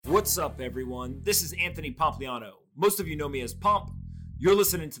What's up, everyone? This is Anthony Pompliano. Most of you know me as Pomp. You're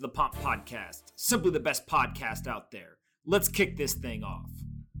listening to the Pomp Podcast, simply the best podcast out there. Let's kick this thing off.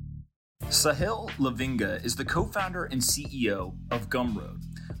 Sahil Lavingia is the co-founder and CEO of Gumroad,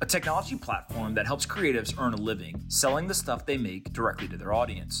 a technology platform that helps creatives earn a living selling the stuff they make directly to their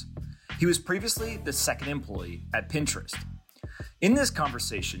audience. He was previously the second employee at Pinterest. In this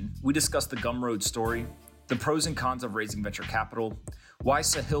conversation, we discuss the Gumroad story, the pros and cons of raising venture capital, why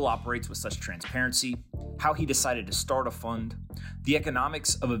Sahil operates with such transparency, how he decided to start a fund, the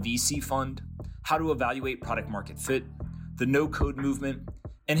economics of a VC fund, how to evaluate product market fit, the no-code movement,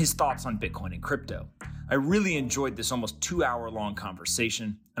 and his thoughts on Bitcoin and crypto. I really enjoyed this almost 2-hour-long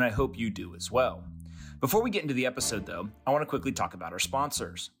conversation, and I hope you do as well. Before we get into the episode, though, I want to quickly talk about our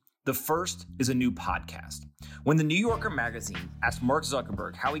sponsors. The first is a new podcast. When the New Yorker magazine asked Mark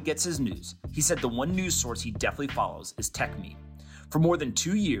Zuckerberg how he gets his news, he said the one news source he definitely follows is TechMeme. For more than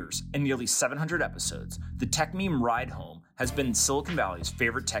 2 years and nearly 700 episodes, the TechMeme Ride Home has been Silicon Valley's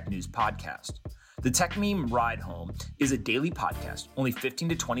favorite tech news podcast. The TechMeme Ride Home is a daily podcast, only 15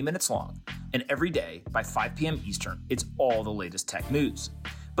 to 20 minutes long, and every day by 5 p.m. Eastern, it's all the latest tech news.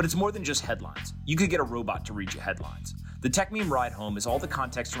 But it's more than just headlines. You could get a robot to read you headlines. The TechMeme Ride Home is all the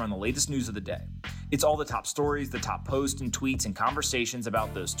context around the latest news of the day. It's all the top stories, the top posts and tweets and conversations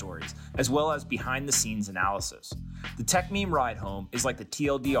about those stories, as well as behind-the-scenes analysis. The TechMeme Ride Home is like the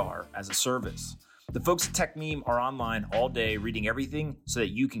TLDR as a service. The folks at TechMeme are online all day reading everything so that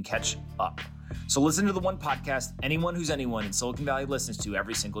you can catch up. So listen to the one podcast anyone who's anyone in Silicon Valley listens to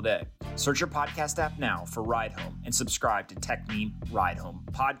every single day. Search your podcast app now for Ride Home and subscribe to TechMeme Ride Home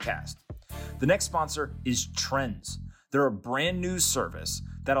Podcast. The next sponsor is Trends. They're a brand new service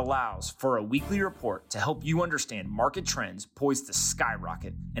that allows for a weekly report to help you understand market trends poised to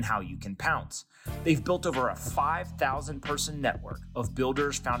skyrocket and how you can pounce. They've built over a 5,000-person network of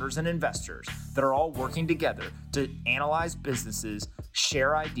builders, founders, and investors that are all working together to analyze businesses,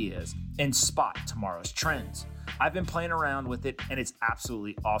 share ideas, and spot tomorrow's trends. I've been playing around with it, and it's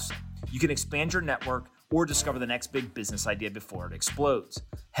absolutely awesome. You can expand your network or discover the next big business idea before it explodes.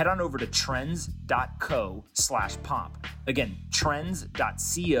 Head on over to trends.co/pomp. Again,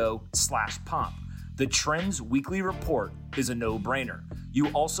 trends.co/pomp. The Trends Weekly Report is a no-brainer. You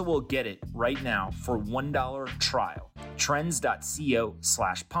also will get it right now for $1 trial.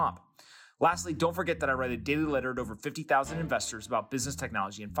 Trends.co/pomp. Lastly, don't forget that I write a daily letter to over 50,000 investors about business,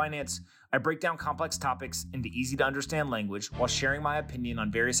 technology, and finance. I break down complex topics into easy-to-understand language while sharing my opinion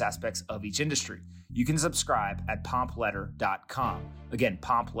on various aspects of each industry. You can subscribe at pompletter.com. Again,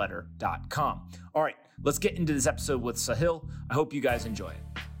 pompletter.com. All right, let's get into this episode with Sahil. I hope you guys enjoy it.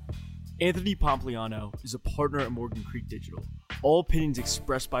 Anthony Pompliano is a partner at Morgan Creek Digital. All opinions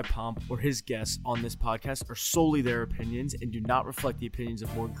expressed by Pomp or his guests on this podcast are solely their opinions and do not reflect the opinions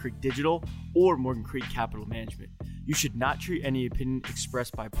of Morgan Creek Digital or Morgan Creek Capital Management. You should not treat any opinion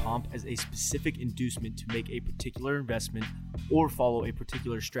expressed by Pomp as a specific inducement to make a particular investment or follow a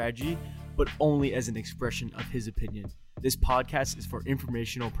particular strategy, but only as an expression of his opinion. This podcast is for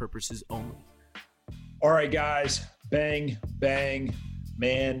informational purposes only. All right, guys. Bang, bang.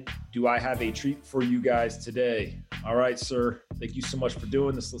 Man, do I have a treat for you guys today. All right, sir. Thank you so much for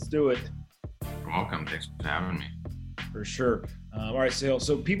doing this. Let's do it. You're welcome. Thanks for having me. For sure. All right, Sahil.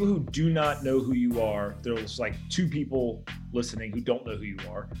 So people who do not know who you are, there's like 2 people listening who don't know who you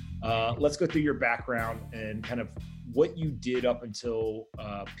are. Let's go through your background and kind of what you did up until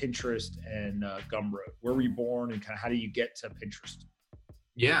Pinterest and Gumroad. Where were you born and kind of how do you get to Pinterest?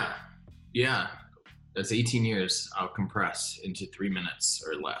 Yeah. That's 18 years. I'll compress into 3 minutes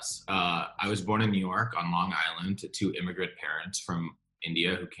or less. I was born in New York on Long Island to 2 immigrant parents from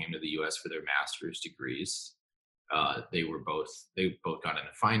India who came to the U.S. for their master's degrees. They both got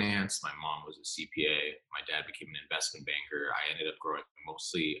into finance. My mom was a CPA. My dad became an investment banker. I ended up growing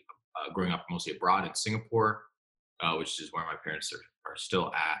up mostly abroad in Singapore, which is where my parents are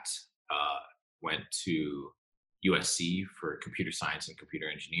still at. Went to USC for computer science and computer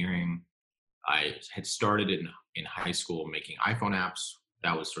engineering. I had started in high school making iPhone apps.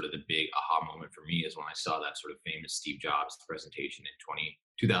 That was sort of the big aha moment for me, is when I saw that sort of famous Steve Jobs presentation in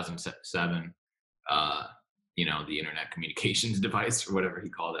 2007, the internet communications device or whatever he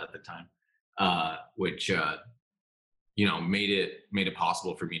called it at the time, which made it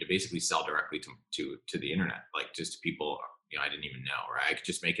possible for me to basically sell directly to the internet, like just to people I didn't even know, right? I could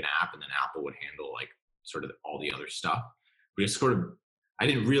just make an app and then Apple would handle like sort of all the other stuff. But it's sort of, I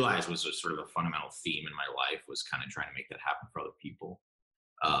didn't realize was a sort of a fundamental theme in my life, was kind of trying to make that happen for other people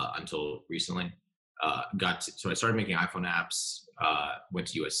until recently. So I started making iPhone apps, went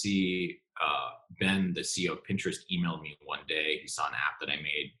to USC. Ben, the CEO of Pinterest, emailed me one day. He saw an app that I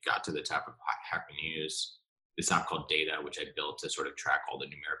made, got to the tab of Hacker News, this app called Data, which I built to sort of track all the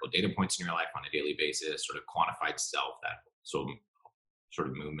numerical data points in your life on a daily basis, sort of quantified self, that sort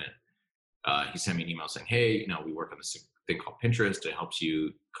of movement. He sent me an email saying, hey, we work on this thing called Pinterest. It helps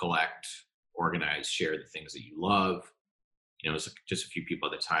you collect, organize, share the things that you love. It was just a few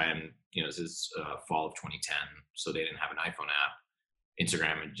people at the time. This is fall of 2010, so they didn't have an iPhone app.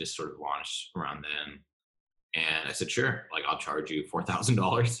 Instagram had just sort of launched around then. And I said, sure, like I'll charge you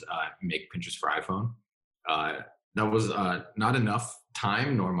 $4,000, make Pinterest for iPhone. That was not enough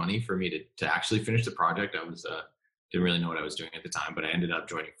time nor money for me to actually finish the project. I was didn't really know what I was doing at the time, but I ended up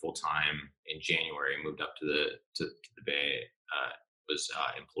joining full time in January. Moved up to the Bay. Was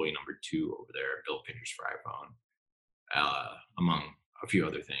employee number 2 over there. Built Pinterest for iPhone, among a few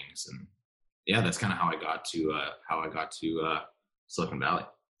other things. And yeah, that's kind of how I got to Silicon Valley.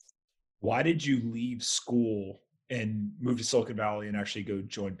 Why did you leave school and move to Silicon Valley and actually go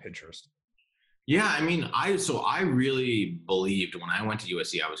join Pinterest? Yeah, I mean, I really believed when I went to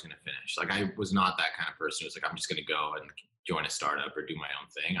USC I was going to finish. Like, I was not that kind of person who's like, I'm just going to go and join a startup or do my own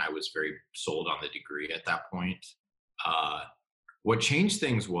thing. I was very sold on the degree at that point. What changed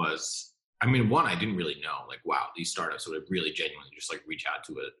things was, I mean, one, I didn't really know, like, wow, these startups would really genuinely just like reach out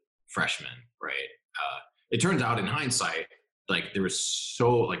to a freshman, right? It turns out in hindsight, like there was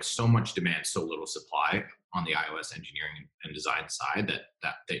so much demand, so little supply on the iOS engineering and design side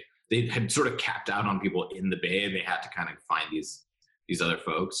that they had sort of capped out on people in the Bay, and they had to kind of find these other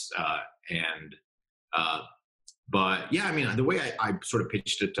folks. But yeah, I mean, the way I sort of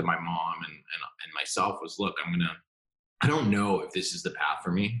pitched it to my mom and myself was, look, I don't know if this is the path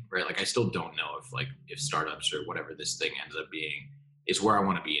for me, right? Like, I still don't know if startups or whatever this thing ends up being is where I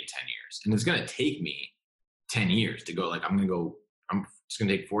want to be in 10 years. And it's going to take me 10 years to go, like, I'm just going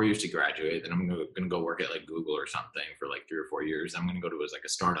to take 4 years to graduate. Then I'm going to go work at like Google or something for like 3 or 4 years. I'm going to go to like a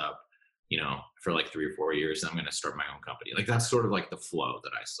startup, for like 3 or 4 years. And I'm going to start my own company. Like, that's sort of like the flow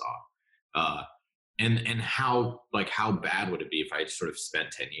that I saw. And how bad would it be if I sort of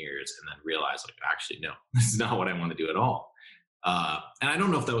spent 10 years and then realized, like, actually, no, this is not what I want to do at all. And I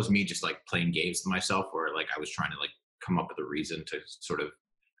don't know if that was me just like playing games to myself, or like I was trying to like come up with a reason to sort of,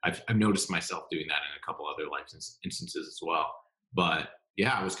 I've noticed myself doing that in a couple other life instances as well. But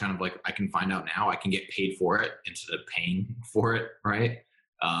yeah, I was kind of like, I can find out now, I can get paid for it instead of paying for it. Right.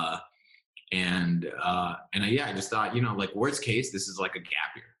 I just thought, like, worst case, this is like a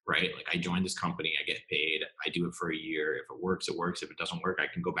gap year, right? Like, I joined this company, I get paid, I do it for a year. If it works, it works. If it doesn't work, I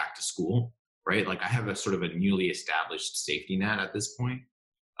can go back to school, right? Like, I have a sort of a newly established safety net at this point.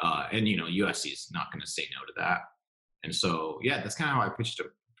 USC is not going to say no to that. And so, yeah, that's kind of how I pitched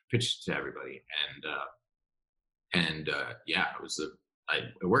to everybody.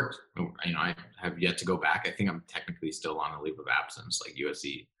 It worked. I have yet to go back. I think I'm technically still on a leave of absence. Like,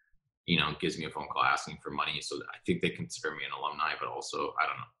 USC, gives me a phone call asking for money. So I think they consider me an alumni, but also,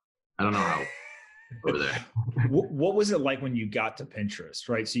 I don't know how over there. What was it like when you got to Pinterest,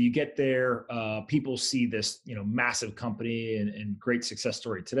 right? So you get there, people see this, massive company and great success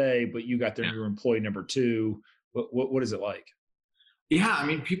story today, but you got there, you were employee number 2. What is it like? Yeah, I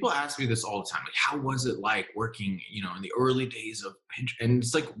mean, people ask me this all the time. Like, how was it like working, in the early days of Pinterest? And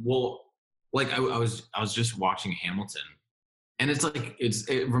it's like, well, like I was just watching Hamilton, and it's like,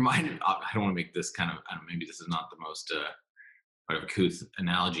 it reminded, I don't want to make this kind of, maybe this is not the most couth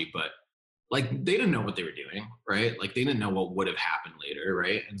analogy, but like, they didn't know what they were doing, right? Like, they didn't know what would have happened later,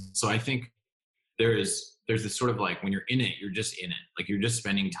 right? And so I think there's this sort of like, when you're in it, you're just in it. Like, you're just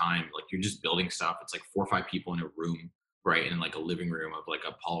spending time, like, you're just building stuff. It's like 4 or 5 people in a room, right? In like a living room of like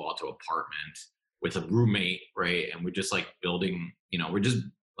a Palo Alto apartment with a roommate, right? And we're just like building, we're just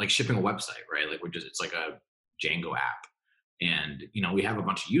like shipping a website, right? Like, it's like a Django app. And, we have a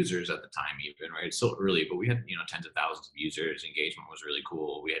bunch of users at the time even, right? It's still early, but we had, tens of thousands of users. Engagement was really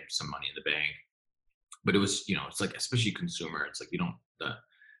cool. We had some money in the bank, but it was, it's like, especially consumer, it's like, you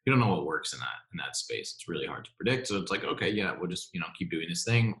don't know what works in that space. It's really hard to predict. So it's like, okay, yeah, we'll just, keep doing this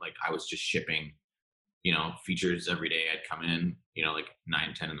thing. Like, I was just shipping, features every day. I'd come in, like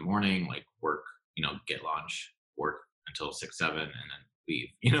 9, 10 in the morning, like work, get lunch, work until 6, 7, and then leave,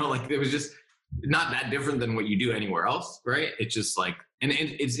 like, it was just not that different than what you do anywhere else. Right. It's just like, and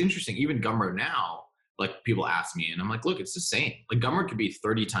it's interesting, even Gumroad now, like, people ask me and I'm like, look, it's the same. Like, Gumroad could be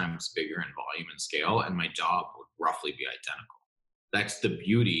 30 times bigger in volume and scale, and my job would roughly be identical. That's the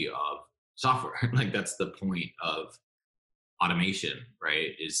beauty of software. Like, that's the point of automation,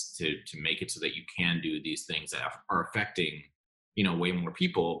 right? Is to make it so that you can do these things that are affecting way more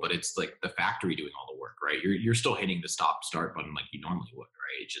people, but it's like the factory doing all the work, right? You're still hitting the stop start button like you normally would,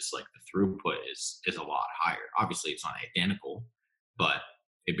 right? It's just like the throughput is a lot higher. Obviously it's not identical, but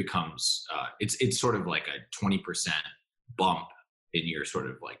it becomes it's sort of like a 20% bump in your sort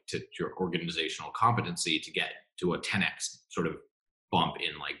of like to your organizational competency to get to a 10x sort of bump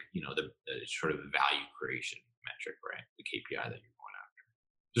in like the sort of value creation metric, right? The KPI that you're going after.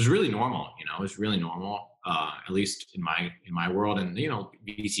 It's really normal, it's really normal, at least in my world. And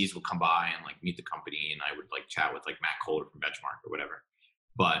VCs will come by and like meet the company, and I would like chat with like Matt Coulter from Benchmark or whatever,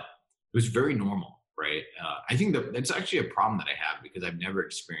 but it was very normal, right? I think that it's actually a problem that I have because I've never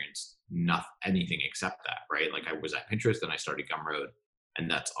experienced anything except that, right? Like I was at Pinterest and I started Gumroad, and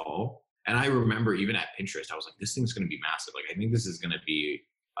that's all. And I remember even at Pinterest, I was like, this thing's going to be massive. Like, I think this is going to be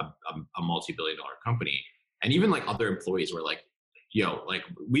a multi-billion-dollar company. And even like other employees were like, yo, like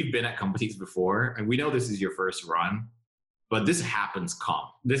we've been at companies before and we know this is your first run, but this happens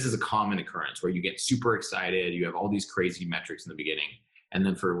this is a common occurrence where you get super excited. You have all these crazy metrics in the beginning, and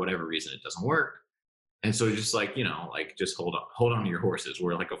then for whatever reason, it doesn't work. And so just like, like just hold on to your horses.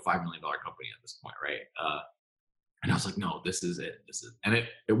 We're like a $5 million company at this point, right? And I was like, no, this is it. And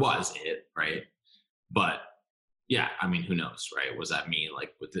it was it, right? But yeah, I mean, who knows, right? Was that me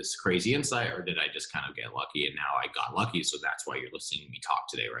like with this crazy insight, or did I just kind of get lucky and now I got lucky? So that's why you're listening to me talk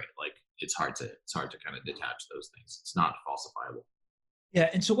today, right? Like it's hard to kind of detach those things. It's not falsifiable. Yeah.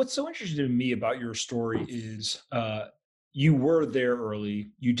 And so what's so interesting to me about your story is you were there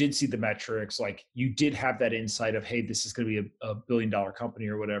early. You did see the metrics. Like you did have that insight of, hey, this is going to be a $1 billion company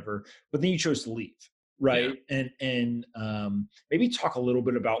or whatever, but then you chose to leave. Right. Yeah. And maybe talk a little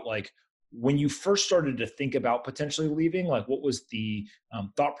bit about like when you first started to think about potentially leaving, like what was the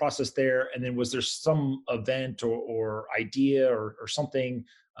thought process there? And then was there some event or idea or something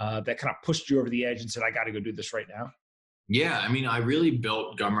that kind of pushed you over the edge and said, I got to go do this right now? Yeah, I mean, I really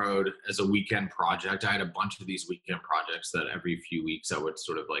built Gumroad as a weekend project. I had a bunch of these weekend projects that every few weeks I would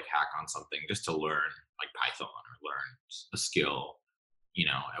sort of like hack on something just to learn like Python or learn a skill.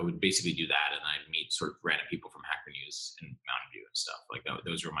 I would basically do that, and I'd meet sort of random people from Hacker News and Mountain View and stuff. Like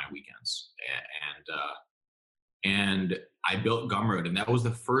those were my weekends. And I built Gumroad, and that was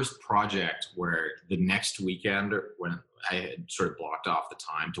the first project where the next weekend, when I had sort of blocked off the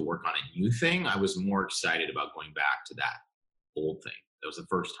time to work on a new thing, I was more excited about going back to that old thing. That was the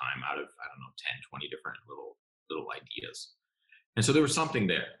first time out of, I don't know, 10, 20 different little ideas. And so there was something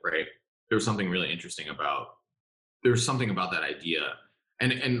there, right? There was something really interesting there was something about that idea.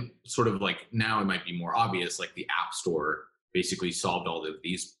 And sort of like now it might be more obvious, like the App Store basically solved all of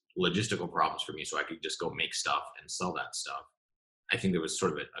these logistical problems for me so I could just go make stuff and sell that stuff. I think there was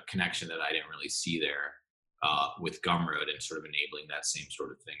sort of a connection that I didn't really see there with Gumroad and sort of enabling that same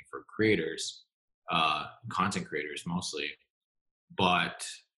sort of thing for creators, content creators mostly. But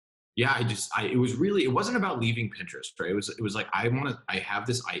yeah, it wasn't about leaving Pinterest, right? It was like, I have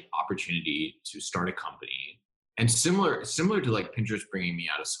this opportunity to start a company. And similar to like Pinterest bringing me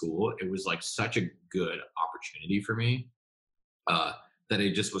out of school, it was like such a good opportunity for me that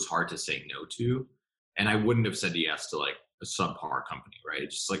it just was hard to say no to. And I wouldn't have said yes to like a subpar company, right?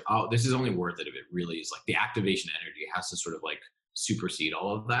 It's just like, oh, this is only worth it if it really is like the activation energy has to sort of like supersede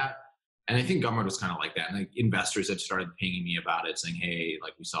all of that. And I think Gumroad was kind of like that. And like investors had started pinging me about it, saying, hey,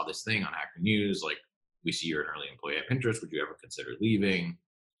 like we saw this thing on Hacker News, like we see you're an early employee at Pinterest. Would you ever consider leaving?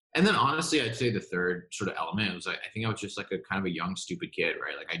 And then honestly, I'd say the third sort of element was like, I think I was just like a kind of a young, stupid kid,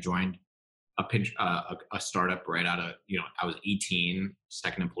 right? Like I joined a startup right out of, I was 18,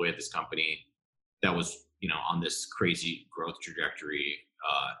 second employee at this company that was, on this crazy growth trajectory,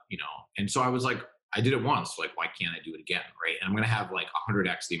 and so I was like, I did it once, like, why can't I do it again, right? And I'm going to have like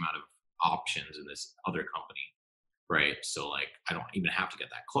 100x the amount of options in this other company, right? So like, I don't even have to get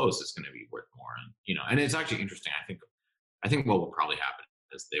that close. It's going to be worth more. And, and it's actually interesting. I think what will probably happen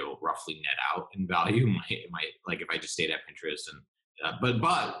is they will roughly net out in value. It might like if I just stayed at Pinterest and,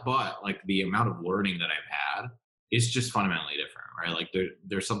 but like the amount of learning that I've had is just fundamentally different, right? Like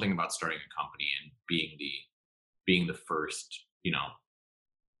there's something about starting a company and being the first,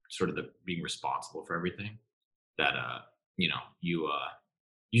 sort of being responsible for everything that,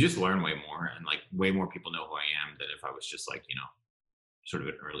 you just learn way more, and like way more people know who I am than if I was just like, sort of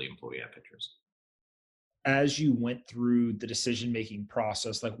an early employee at Pinterest. As you went through the decision-making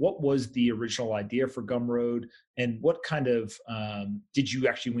process, like what was the original idea for Gumroad, and what kind of did you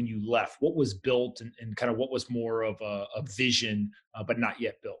actually, when you left, what was built and kind of what was more of a vision, but not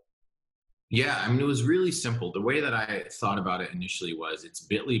yet built? Yeah, I mean, it was really simple. The way that I thought about it initially was it's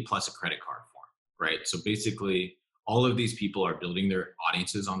Bitly plus a credit card form, right? So basically, all of these people are building their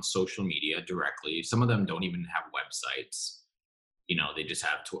audiences on social media directly. Some of them don't even have websites. they just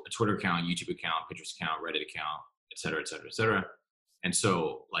have a Twitter account, YouTube account, Pinterest account, Reddit account, et cetera, et cetera, et cetera. And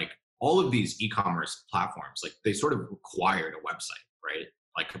so like all of these e-commerce platforms, like they sort of required a website, right?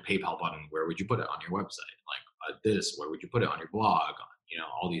 Like a PayPal button, where would you put it on your website? Like this, where would you put it on your blog?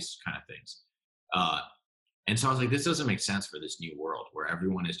 All these kind of things. And so I was like, this doesn't make sense for this new world where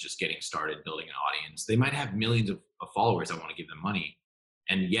everyone is just getting started building an audience. They might have millions of followers that want to give them money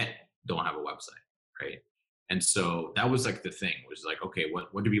and yet don't have a website, right? And so that was like the thing, was like, okay,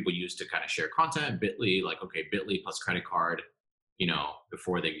 what do people use to kind of share content? Bitly, like, okay, Bitly plus credit card,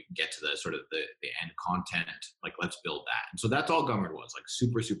 before they get to the sort of the end content, like let's build that. And so that's all Gumroad was, like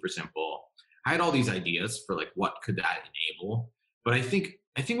super, super simple. I had all these ideas for like, what could that enable? But I think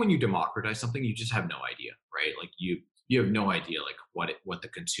when you democratize something, you just have no idea, right? Like you have no idea like what the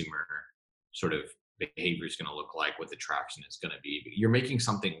consumer sort of behavior is going to look like, what the traction is going to be. But you're making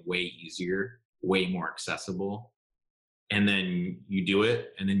something way easier, way more accessible, and then you do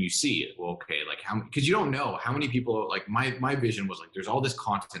it, and then you see it. Well, okay, like because you don't know how many people. Like my vision was like, there's all this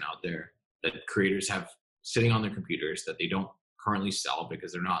content out there that creators have sitting on their computers that they don't currently sell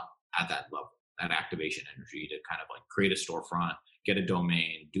because they're not at that level, that activation energy to kind of like create a storefront, get a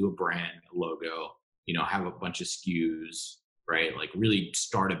domain, do a brand, a logo, have a bunch of SKUs, right? Like really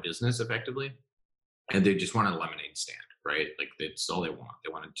start a business effectively. And they just want a lemonade stand, right? Like that's all they want.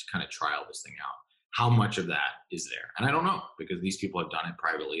 They want to kind of trial this thing out. How much of that is there? And I don't know, because these people have done it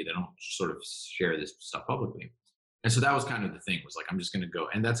privately. They don't sort of share this stuff publicly. And so that was kind of the thing, was like, I'm just going to go.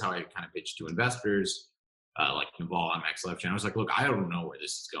 And that's how I kind of pitched to investors, like Naval on Max Left. And I was like, look, I don't know where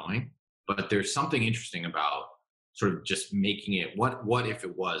this is going, but there's something interesting about sort of just making it, what if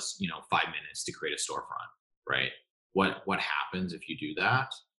it was, 5 minutes to create a storefront, right? What happens if you do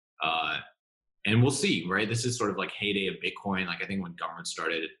that? And we'll see, right? This is sort of like heyday of Bitcoin. Like I think when Gumroad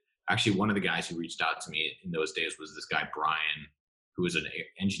started, actually one of the guys who reached out to me in those days was this guy, Brian, who was an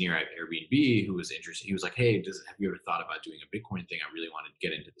engineer at Airbnb, who was interested. He was like, hey, have you ever thought about doing a Bitcoin thing? I really wanted to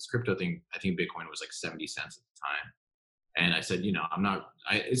get into this crypto thing. I think Bitcoin was like 70 cents at the time. And I said,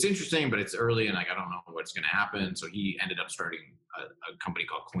 it's interesting, but it's early and like, I don't know what's going to happen. So he ended up starting a company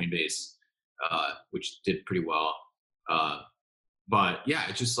called Coinbase, which did pretty well. But yeah,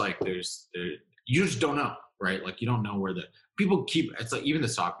 it's just like, you just don't know, right? Like you don't know where people keep, it's like even the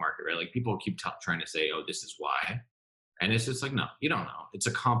stock market, right? Like people keep trying to say, oh, this is why. And it's just like, no, you don't know. It's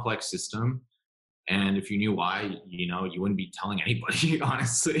a complex system. And if you knew why, you wouldn't be telling anybody,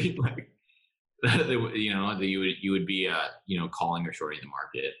 honestly. Like, you would be, calling or shorting the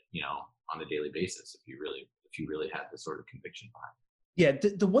market, on a daily basis if you really had this sort of conviction behind it. Yeah,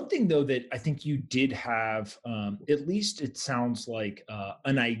 the one thing though that I think you did have, at least it sounds like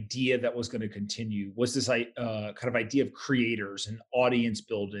an idea that was going to continue, was this kind of idea of creators and audience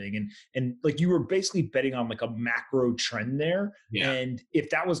building, and like you were basically betting on like a macro trend there. Yeah. And if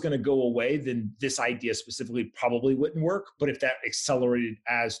that was going to go away, then this idea specifically probably wouldn't work. But if that accelerated,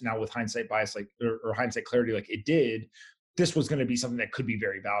 as now with hindsight bias, like or hindsight clarity, like it did, this was going to be something that could be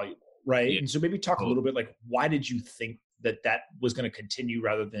very valuable, right? Yeah. And so maybe talk a little bit like, why did you think that was going to continue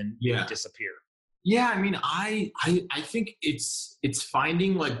rather than disappear? Yeah, I mean, I think it's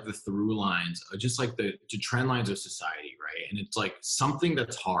finding like the through lines, just like the trend lines of society, right? And it's like something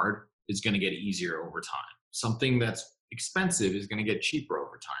that's hard is going to get easier over time. Something that's expensive is going to get cheaper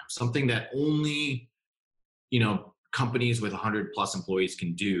over time. Something that only, companies with 100 plus employees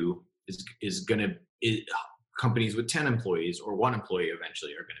can do is going to, companies with 10 employees or 1 employee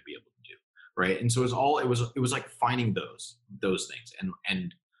eventually are going to be able to do. Right. And so it was like finding those things.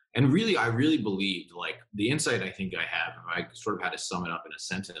 And really, I really believed, like the insight I think I have, if I sort of had to sum it up in a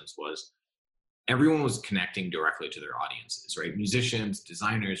sentence, was everyone was connecting directly to their audiences, right? Musicians,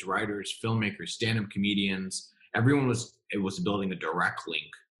 designers, writers, filmmakers, stand-up comedians, everyone was building a direct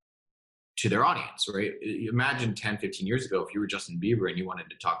link to their audience, right? Imagine 10, 15 years ago, if you were Justin Bieber and you wanted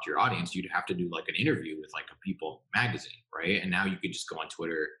to talk to your audience, you'd have to do like an interview with like a People magazine, right? And now you could just go on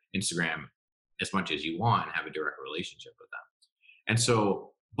Twitter, Instagram, as much as you want and have a direct relationship with them. And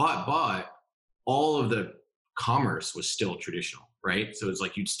so, but all of the commerce was still traditional, right? So it's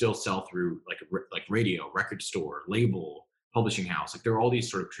like you'd still sell through like radio, record store, label, publishing house. Like there are all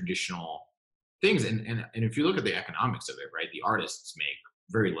these sort of traditional things. And if you look at the economics of it, right, the artists make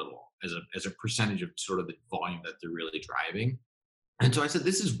very little as a percentage of sort of the volume that they're really driving. And so I said,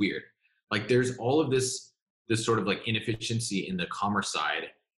 this is weird. Like there's all of this sort of like inefficiency in the commerce side.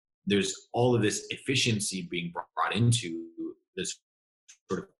 There's all of this efficiency being brought into this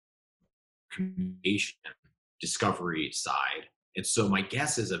sort of communication discovery side. And so my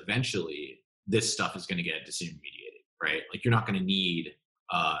guess is eventually this stuff is going to get disintermediated, right? Like you're not going to need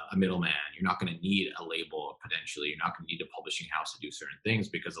a middleman. You're not going to need a label potentially. You're not going to need a publishing house to do certain things,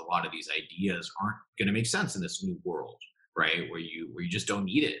 because a lot of these ideas aren't going to make sense in this new world, right? Where you just don't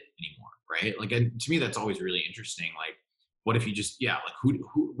need it anymore, right? Like, and to me, that's always really interesting. Like, what if you just, like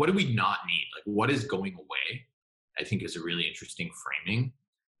who, what do we not need? Like, what is going away? I think is a really interesting framing,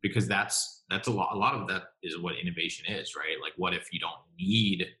 because that's a lot of that is what innovation is, right? Like, what if you don't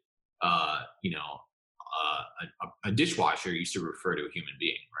need, a dishwasher used to refer to a human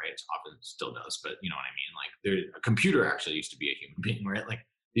being, right? It often still does, but you know what I mean? Like, a computer actually used to be a human being, right? Like,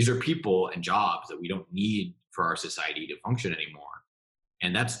 these are people and jobs that we don't need for our society to function anymore.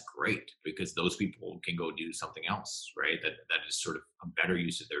 And that's great, because those people can go do something else, right? That is sort of a better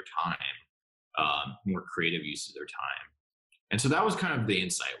use of their time, more creative use of their time. And so that was kind of the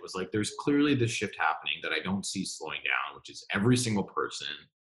insight, was like, there's clearly this shift happening that I don't see slowing down, which is every single person,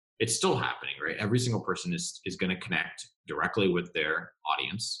 it's still happening, right? Every single person is going to connect directly with their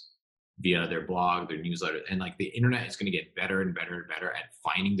audience via their blog, their newsletter. And like, the internet is going to get better and better and better at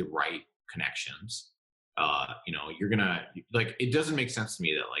finding the right connections. You're gonna, like, it doesn't make sense to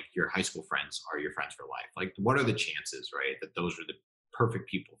me that like your high school friends are your friends for life. Like, what are the chances, right, that those are the perfect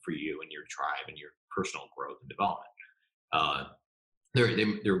people for you and your tribe and your personal growth and development?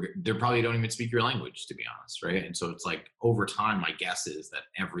 They probably don't even speak your language, to be honest, right? And so it's like, over time, my guess is that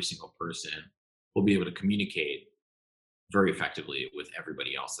every single person will be able to communicate very effectively with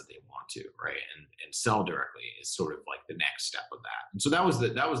everybody else that they want to, right? And sell directly is sort of like the next step of that. And so that was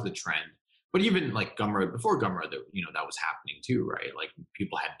the trend. But even like Gumroad, before Gumroad, that was happening too, right? Like,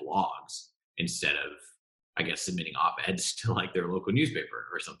 people had blogs instead of, I guess, submitting op-eds to like their local newspaper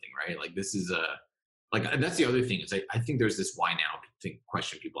or something, right? Like, this is and that's the other thing, is I think there's this why now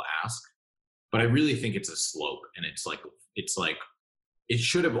question people ask, but I really think it's a slope, and it's like it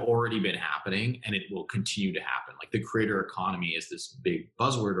should have already been happening, and it will continue to happen. Like, the creator economy is this big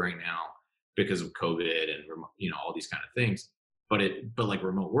buzzword right now because of COVID and all these kind of things. But like,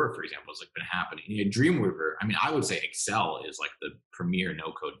 remote work, for example, has like been happening. Dreamweaver, I mean, I would say Excel is like the premier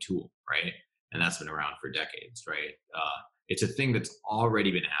no-code tool, right? And that's been around for decades, right? It's a thing that's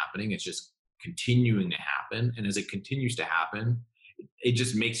already been happening. It's just continuing to happen, and as it continues to happen, it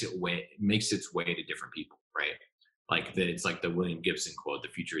just makes its way to different people, right? Like, it's like the William Gibson quote: "The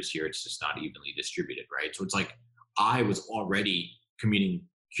future is here; it's just not evenly distributed," right? So it's like, I was already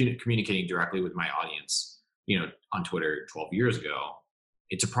communicating directly with my audience, on Twitter 12 years ago.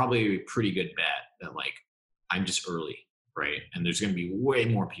 It's probably a pretty good bet that like, I'm just early, right? And there's going to be way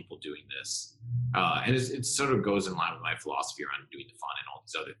more people doing this. And it sort of goes in line with my philosophy around doing the fun and all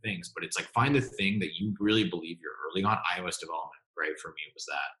these other things. But it's like, find the thing that you really believe you're early on. iOS development, right? For me, it was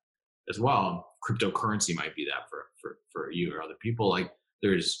that as well. Cryptocurrency might be that for you or other people. Like,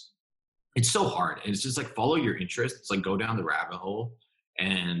 it's so hard. And it's just like, follow your interests. It's like, go down the rabbit hole.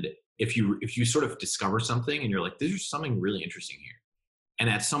 And if you sort of discover something and you're like, there's something really interesting here, and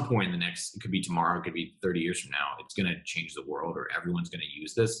at some point in the next, it could be tomorrow, it could be 30 years from now, it's going to change the world, or everyone's going to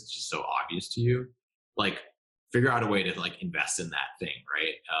use this, it's just so obvious to you, like, figure out a way to like invest in that thing,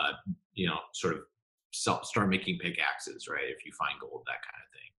 right? Sort of start making pickaxes, right? If you find gold, that kind of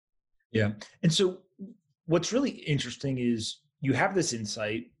thing. Yeah. And so what's really interesting is you have this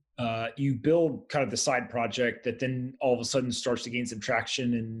insight, you build kind of the side project that then all of a sudden starts to gain some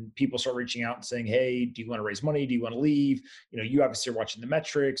traction, and people start reaching out and saying, hey, do you want to raise money? Do you want to leave? You obviously are watching the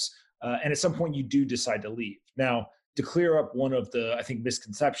metrics. And at some point you do decide to leave. Now, to clear up one of the, I think,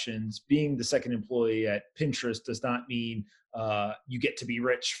 misconceptions, being the second employee at Pinterest does not mean you get to be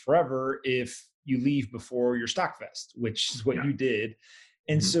rich forever if you leave before your stock vest, which is what you did.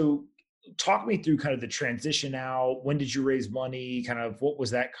 And so talk me through kind of the transition out. When did you raise money? Kind of what was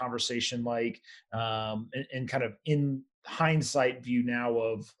that conversation like? And kind of in hindsight view now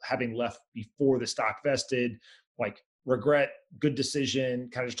of having left before the stock vested, like, regret, good decision,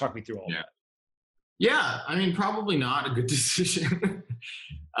 kind of just talk me through all that. Yeah. I mean, probably not a good decision,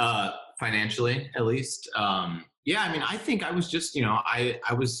 financially, at least. I mean, I think I was just,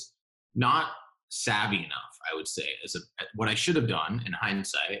 I was not savvy enough, I would say. What I should have done in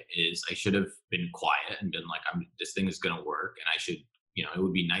hindsight is I should have been quiet and been like, this thing is going to work, and I should, it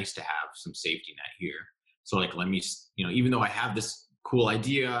would be nice to have some safety net here. So like, let me, even though I have this cool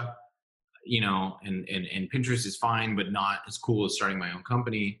idea, and Pinterest is fine, but not as cool as starting my own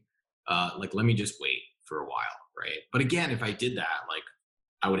company. Like, let me just wait for a while, right? But again, if I did that, like,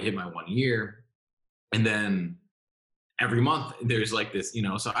 I would hit my 1 year, and then every month there's like this,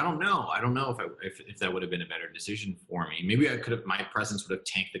 so I don't know if that would have been a better decision for me. Maybe my presence would have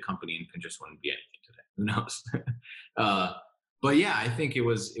tanked the company, and Pinterest wouldn't be anything today. Who knows? But yeah, I think I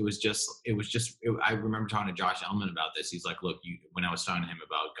remember talking to Josh Ellman about this. He's like, look, when I was talking to him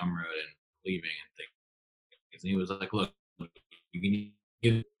about Gumroad and leaving and things, and he was like, look, you can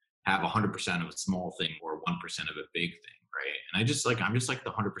either have 100% of a small thing or 1% of a big thing, right? And I'm just like the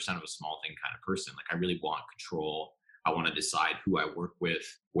 100% of a small thing kind of person. Like I really want control. I want to decide who I work with,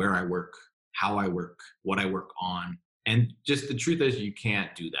 where I work, how I work, what I work on. And just the truth is you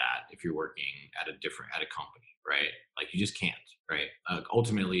can't do that if you're working at a company, right? Like you just can't, right?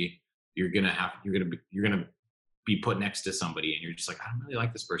 Ultimately you're going to be put next to somebody and you're just like, I don't really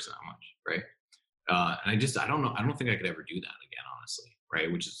like this person that much. Right. And I don't know. I don't think I could ever do that again, honestly.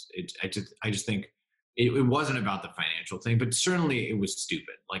 Right. Which is, I just think it wasn't about the financial thing, but certainly it was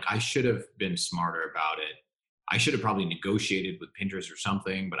stupid. Like I should have been smarter about it. I should have probably negotiated with Pinterest or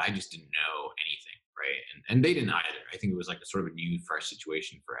something, but I just didn't know anything. Right. And they didn't either. I think it was like a sort of a new, fresh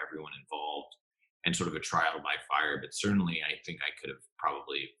situation for everyone involved and sort of a trial by fire. But certainly I think I could have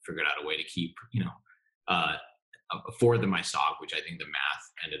probably figured out a way to keep, afford them my stock, which I think the math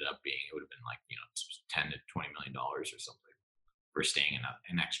ended up being, it would have been like, 10 to $20 million or something for staying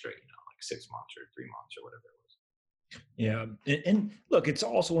an extra, like 6 months or 3 months or whatever it was. Yeah. And look, it's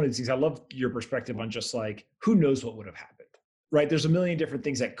also one of these things. I love your perspective on just like, who knows what would have happened, right? There's a million different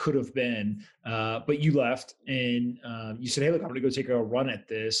things that could have been, but you left and you said, hey, look, I'm going to go take a run at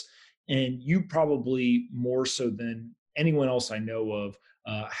this. And you probably more so than anyone else I know of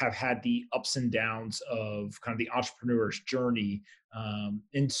have had the ups and downs of kind of the entrepreneur's journey.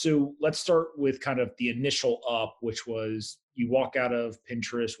 And so let's start with kind of the initial up, which was you walk out of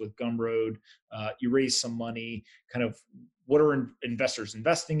Pinterest with Gumroad, you raise some money, kind of what are investors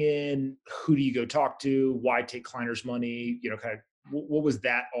investing in? Who do you go talk to? Why take Kleiner's money? Kind of what was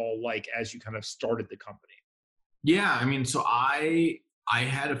that all like as you kind of started the company? Yeah, I mean, so I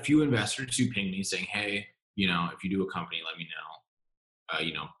had a few investors who pinged me saying, hey, if you do a company, let me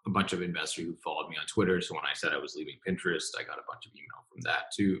know. A bunch of investors who followed me on Twitter. So when I said I was leaving Pinterest, I got a bunch of email from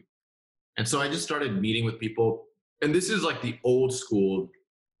that too. And so I just started meeting with people. And this is like the old school.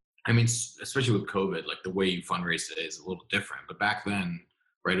 I mean, especially with COVID, like the way you fundraise today is a little different. But back then,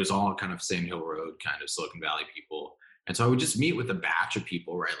 right, it was all kind of Sand Hill Road, kind of Silicon Valley people. And so I would just meet with a batch of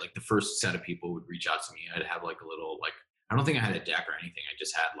people, right? Like the first set of people would reach out to me. I'd have like a little, like, I don't think I had a deck or anything. I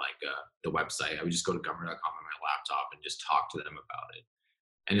just had like the website. I would just go to gumroad.com on my laptop and just talk to them about it.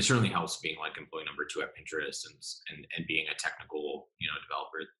 And it certainly helps being like employee number 2 at Pinterest and being a technical,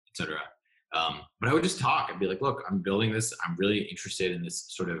 developer, et cetera. But I would just talk and be like, look, I'm building this. I'm really interested in this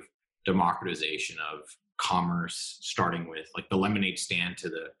sort of democratization of commerce, starting with like the lemonade stand to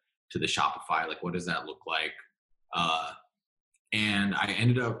the Shopify. Like, what does that look like? And I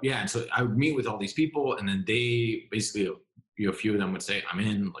ended up, and so I would meet with all these people, and then they basically, a few of them would say, I'm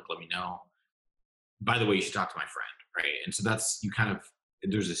in, like, let me know. By the way, you should talk to my friend, right? And so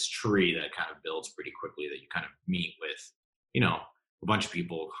there's this tree that kind of builds pretty quickly that you kind of meet with, a bunch of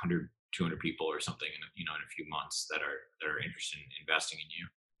people, 100, 200 people or something, in a few months that are interested in investing in you.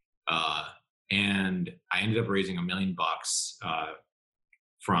 And I ended up raising $1 million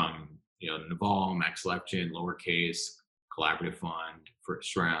from, Naval, Max Levchin, Lowercase, Collaborative Fund,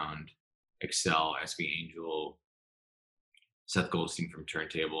 First Round, Excel, SV Angel, Seth Goldstein from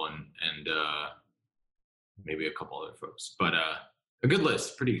Turntable, and maybe a couple other folks. But a good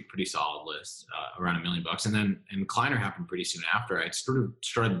list, pretty solid list, around $1 million. And Kleiner happened pretty soon after. I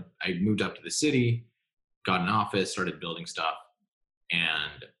moved up to the city, got an office, started building stuff,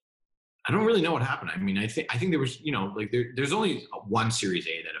 and I don't really know what happened. I mean, I think there was, there's only one Series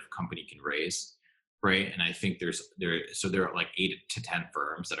A that a company can raise, right? And I think there are like 8 to 10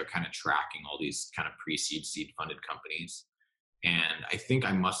 firms that are kind of tracking all these kind of pre-seed, seed funded companies. And I think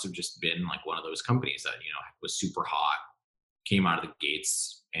I must have just been like one of those companies that, was super hot, came out of the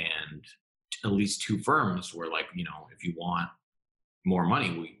gates, and at least 2 firms were like, if you want more money,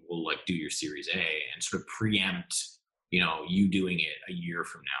 we will like do your Series A and sort of preempt, you doing it a year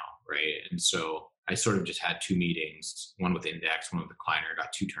from now, right? And so I sort of just had 2 meetings, one with Index, one with Kleiner,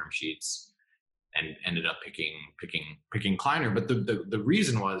 got 2 term sheets, and ended up picking Kleiner. But the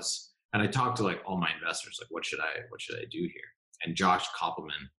reason was, and I talked to like all my investors, like, what should I do here? And Josh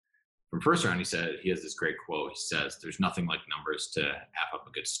Koppelman from First Round, he has this great quote. He says, there's nothing like numbers to have up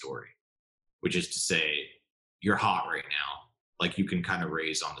a good story, which is to say, you're hot right now. Like, you can kind of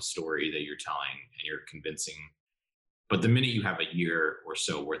raise on the story that you're telling and you're convincing. But the minute you have a year or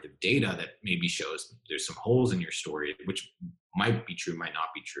so worth of data that maybe shows there's some holes in your story, which might be true, might not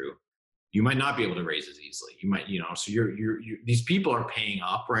be true, you might not be able to raise as easily. You might, so you're these people are paying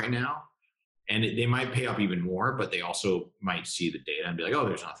up right now, and they might pay up even more, but they also might see the data and be like, oh,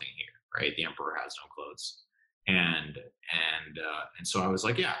 there's nothing here, right? The emperor has no clothes. And so I was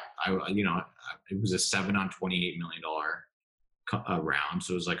like, yeah, it was a 7 on $28 million round.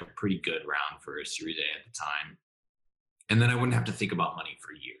 So it was like a pretty good round for a Series A at the time. And then I wouldn't have to think about money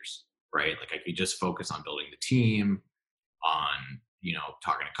for years, right? Like I could just focus on building the team, on,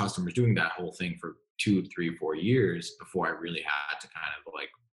 talking to customers, doing that whole thing for 2, 3, 4 years before I really had to kind of like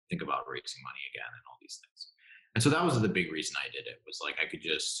think about raising money again and all these things. And so that was the big reason I did it, was like I could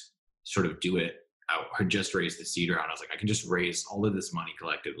just sort of do it. I had just raised the seed round. I was like, I can just raise all of this money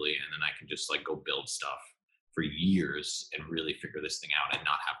collectively, and then I can just like go build stuff for years and really figure this thing out and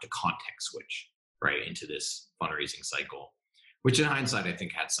not have to context switch right into this fundraising cycle, which in hindsight I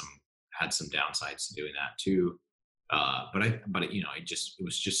think had some downsides to doing that too. It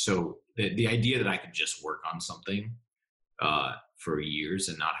was just so the idea that I could just work on something for years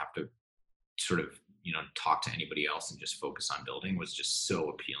and not have to sort of talk to anybody else and just focus on building was just so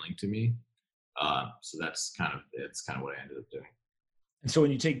appealing to me. So that's kind of what I ended up doing. And so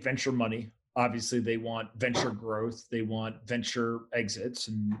when you take venture money, obviously they want venture growth, they want venture exits,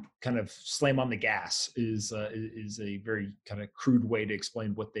 and kind of slam on the gas is a very kind of crude way to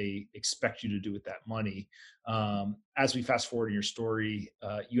explain what they expect you to do with that money. As we fast forward in your story,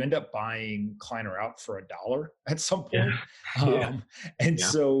 you end up buying Kleiner out for $1 at some point.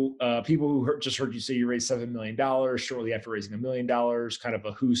 So people who just heard you say you raised $7 million shortly after raising $1 million, kind of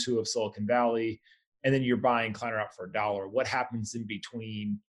a who's who of Silicon Valley, and then you're buying Kleiner out for $1. What happens in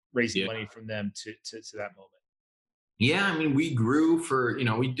between raising money from them to that moment? Yeah, I mean, we grew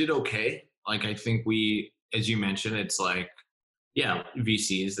we did okay. Like, I think we, as you mentioned, it's like,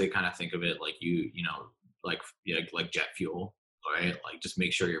 VCs, they kind of think of it like like jet fuel, right? Like, just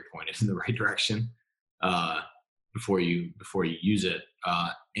make sure you're pointed in the right direction before you use it.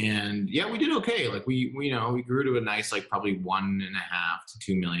 And yeah, we did okay. Like we grew to a nice, like probably 1.5 to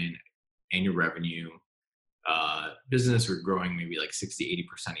 2 million annual revenue. Business were growing maybe like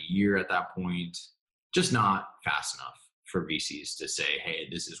 60-80% a year at that point, just not fast enough for VCs to say, hey,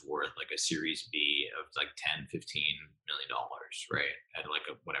 this is worth like a Series B of like $10-15 million, right? At like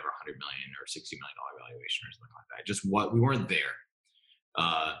a whatever $100 million or $60 million valuation or something like that. Just we weren't there.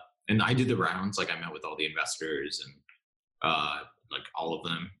 And I did the rounds, like I met with all the investors and like all of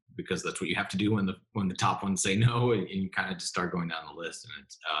them, because that's what you have to do when the top ones say no, and you kind of just start going down the list. And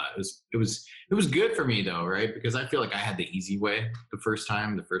it was good for me though, right? Because I feel like I had the easy way the first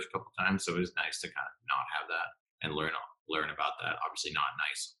couple times, so it was nice to kind of not have that and learn about that. Obviously not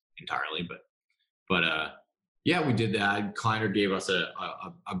nice entirely, but yeah, we did that. Kleiner gave us a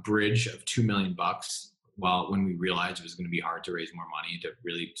bridge of $2 million. Well, when we realized it was going to be hard to raise more money to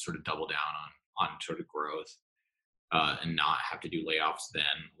really sort of double down on sort of growth. And not have to do layoffs then,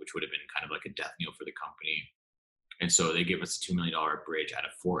 which would have been kind of like a death knell for the company. And so they gave us a $2 million bridge at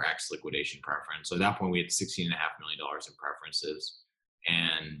a 4x liquidation preference. So at that point, we had $16.5 million in preferences.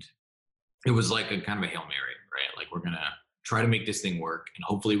 And it was like a kind of a Hail Mary, right? Like, we're going to try to make this thing work, and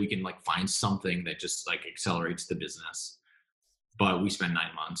hopefully we can like find something that just like accelerates the business. But we spent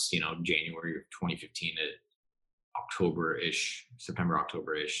 9 months, January of 2015 to September,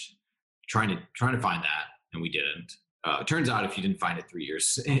 October-ish, trying to find that. And we didn't. It turns out if you didn't find it 3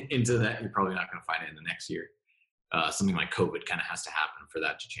 years into that, you're probably not going to find it in the next year. Something like COVID kind of has to happen for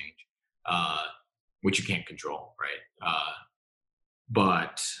that to change, which you can't control, right?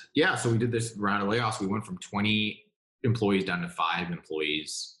 But yeah, so we did this round of layoffs. We went from 20 employees down to 5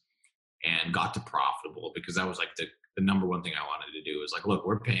 employees and got to profitable, because that was like the number one thing I wanted to do was like, look,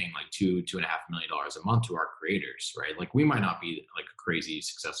 we're paying like $2.5 million a month to our creators, right? Like, we might not be like a crazy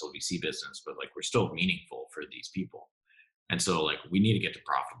successful VC business, but like we're still meaningful for these people. And so like we need to get to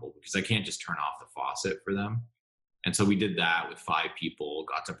profitable, because I can't just turn off the faucet for them. And so we did that with 5 people,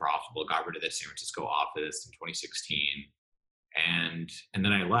 got to profitable, got rid of the San Francisco office in 2016. And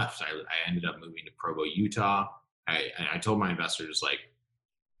then I left. I ended up moving to Provo, Utah. I told my investors, like,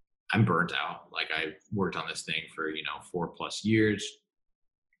 I'm burnt out. Like, I worked on this thing for, 4+ years.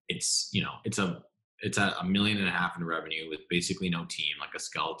 It's at $1.5 million in revenue with basically no team, like a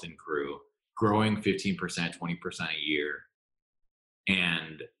skeleton crew, growing 15%, 20% a year,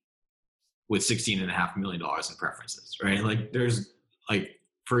 and with $16.5 million in preferences, right? Like, there's like,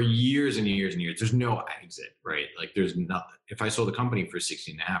 for years and years and years, there's no exit, right? Like, there's nothing. If I sold the company for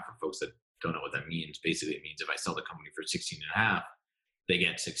 16.5, for folks that don't know what that means, basically it means if I sell the company for 16.5, they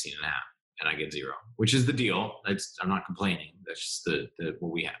get 16.5 and I get 0, which is the deal. I'm not complaining. That's just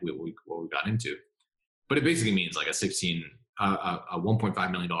what we got into. But it basically means like a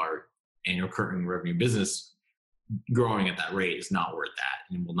 $1.5 million annual recurring revenue business growing at that rate is not worth that,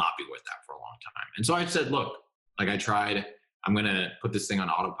 and will not be worth that for a long time. And so I said, look, like, I tried, I'm going to put this thing on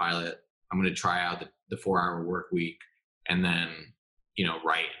autopilot. I'm going to try out the 4-hour work week, and then,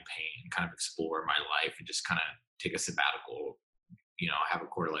 write and paint and kind of explore my life and just kind of take a sabbatical, have a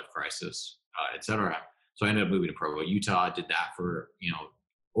quarter life crisis, etc. So I ended up moving to Provo, Utah, did that for,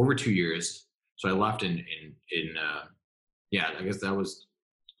 over 2 years. So I left in I guess that was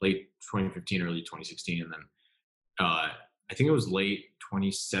late 2015, early 2016. And then I think it was late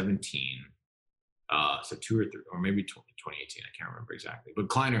 2017. So 2 or 3, or maybe 2018. I can't remember exactly. But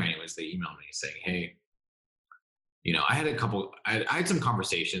Kleiner, anyways, they emailed me saying, hey, I had some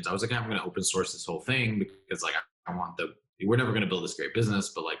conversations. I was like, I'm going to open source this whole thing because like, I want we're never going to build this great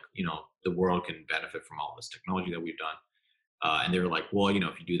business, but like, the world can benefit from all this technology that we've done. And they were like, well,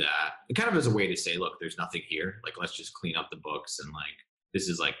 if you do that, it kind of as a way to say, look, there's nothing here. Like, let's just clean up the books. And like, this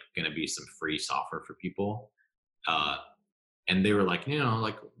is like going to be some free software for people. And they were like,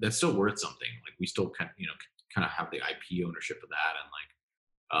 like that's still worth something. Like we still kind of have the IP ownership of that. And like,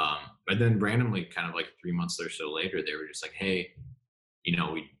 but then randomly kind of like 3 months or so later, they were just like, hey,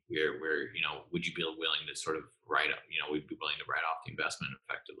 we're would you be willing to sort of we'd be willing to write off the investment,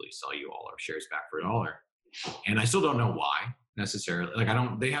 effectively sell you all our shares back for $1. And I still don't know why necessarily. Like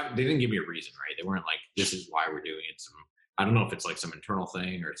they didn't give me a reason, right? They weren't like, this is why we're doing it. I don't know if it's like some internal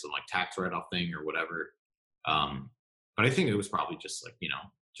thing or some like tax write-off thing or whatever. But I think it was probably just like,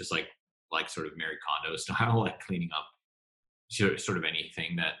 just like sort of Mary Kondo style, like cleaning up sort of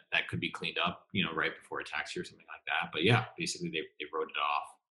anything that could be cleaned up, right before a tax year or something like that. But yeah, basically they wrote it off.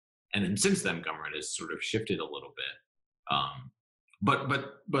 And then since then, Gumroad has sort of shifted a little bit.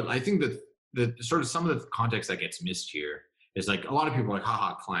 But I think that the sort of some of the context that gets missed here is like a lot of people are like,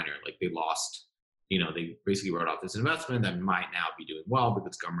 haha, Kleiner, like they lost, they basically wrote off this investment that might now be doing well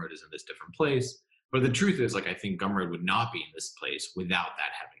because Gumroad is in this different place. But the truth is, like, I think Gumroad would not be in this place without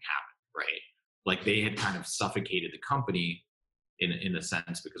that having happened, right? Like they had kind of suffocated the company in a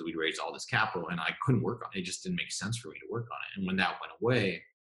sense because we'd raised all this capital and I couldn't work on it. It just didn't make sense for me to work on it. And when that went away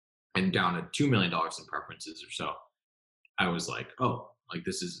and down to $2 million in preferences or so, I was like, oh, like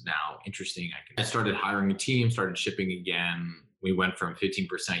this is now interesting. I started hiring a team, started shipping again. We went from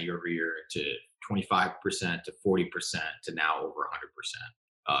 15% year over year to 25% to 40% to now over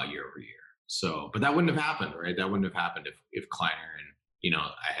 100% year over year. So, but that wouldn't have happened, right? That wouldn't have happened if Kleiner and,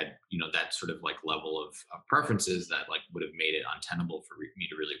 I had, that sort of like level of preferences that like would have made it untenable for me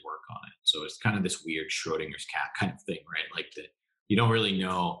to really work on it. So it's kind of this weird Schrodinger's cat kind of thing, right? Like that you don't really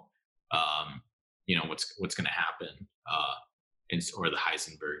know, what's going to happen, or the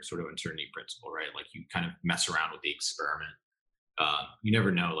Heisenberg sort of uncertainty principle, right? Like you kind of mess around with the experiment. You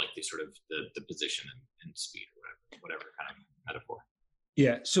never know, like the sort of the position and speed or whatever kind of metaphor.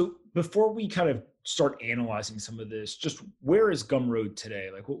 Yeah. So before we kind of start analyzing some of this, just where is Gumroad today?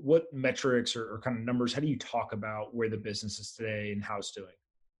 Like what metrics or kind of numbers, how do you talk about where the business is today and how it's doing?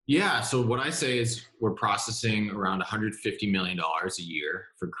 Yeah. So what I say is we're processing around $150 million a year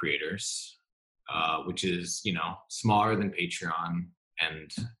for creators, which is, smaller than Patreon and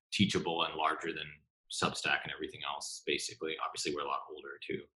teachable and larger than Substack and everything else, basically. Obviously, we're a lot older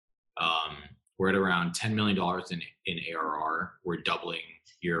too. We're at around $10 million in ARR. We're doubling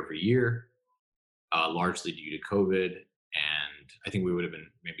year over year, largely due to COVID. And I think we would have been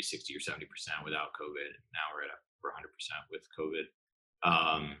maybe 60 or 70% without COVID. Now we're at over 100% with COVID.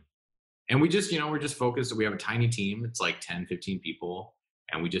 And we just, we're just focused. We have a tiny team. It's like 10, 15 people.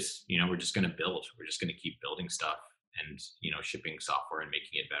 And we just, we're just going to build. We're just going to keep building stuff and, shipping software and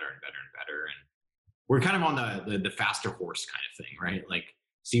making it better and better and better. And we're kind of on the faster horse kind of thing, right? Like,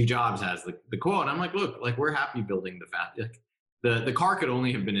 Steve Jobs has the quote, and I'm like, look, like we're happy building the car could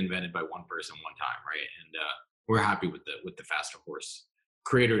only have been invented by one person one time, right? And we're happy with the faster horse.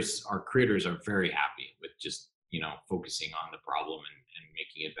 Our creators are very happy with just focusing on the problem and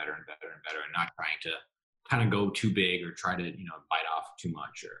making it better and better and better, and not trying to kind of go too big or try to bite off too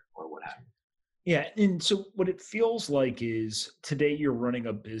much or what have you. Yeah. And so what it feels like is today you're running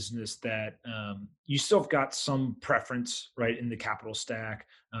a business that you still have got some preference, right, in the capital stack.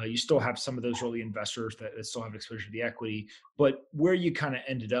 You still have some of those early investors that still have exposure to the equity. But where you kind of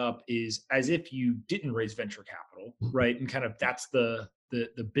ended up is as if you didn't raise venture capital, right? And kind of that's the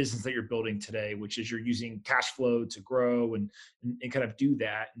business that you're building today, which is you're using cash flow to grow and kind of do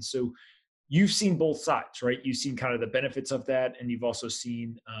that. And so you've seen both sides, right? You've seen kind of the benefits of that, and you've also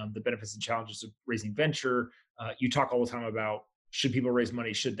seen the benefits and challenges of raising venture. You talk all the time about should people raise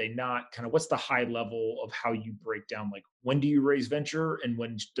money, should they not? Kind of what's the high level of how you break down, like when do you raise venture and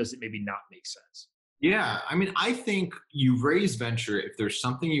when does it maybe not make sense? Yeah, I mean, I think you raise venture if there's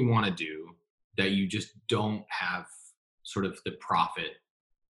something you want to do that you just don't have sort of the profit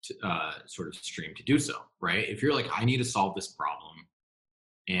sort of stream to do so, right? If you're like, I need to solve this problem,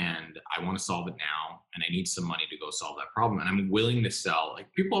 and I want to solve it now, and I need some money to go solve that problem. And I'm willing to sell.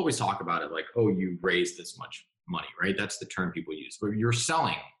 Like, people always talk about it like, oh, you raised this much money, right? That's the term people use. But you're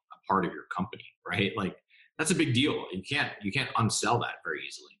selling a part of your company, right? Like, that's a big deal. You can't unsell that very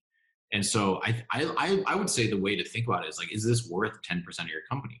easily. And so I would say the way to think about it is like, is this worth 10% of your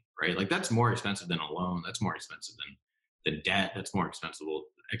company, right? Like, that's more expensive than a loan. That's more expensive than debt. That's more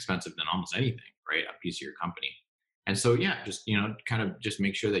expensive than almost anything, right? A piece of your company. And so, yeah, just, kind of just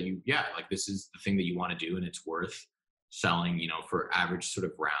make sure that like, this is the thing that you want to do, and it's worth selling, for average sort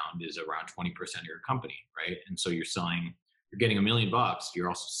of round is around 20% of your company, right? And so you're getting $1 million, you're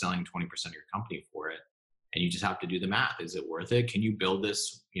also selling 20% of your company for it. And you just have to do the math. Is it worth it? Can you build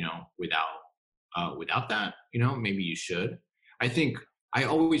this, without that? Maybe you should. I think I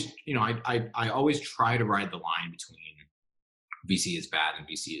always, I always try to ride the line between VC is bad and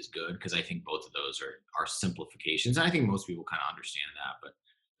VC is good, because I think both of those are simplifications. And I think most people kind of understand that, but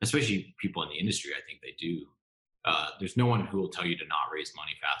especially people in the industry, I think they do. There's no one who will tell you to not raise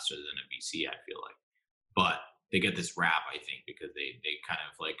money faster than a VC, I feel like. But they get this rap, I think, because they kind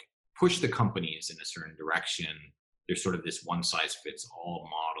of like push the companies in a certain direction. There's sort of this one size fits all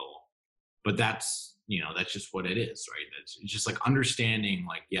model, but that's just what it is, right? It's just like understanding,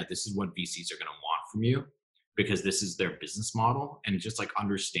 like, yeah, this is what VCs are going to want from you, because this is their business model. And just like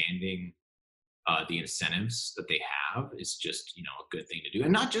understanding the incentives that they have is just, a good thing to do.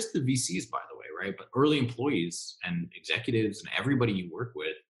 And not just the VCs, by the way, right? But early employees and executives and everybody you work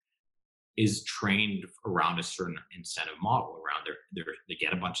with is trained around a certain incentive model around they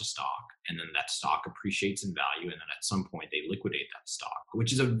get a bunch of stock, and then that stock appreciates in value. And then at some point they liquidate that stock,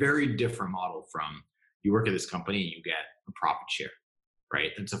 which is a very different model from you work at this company and you get a profit share,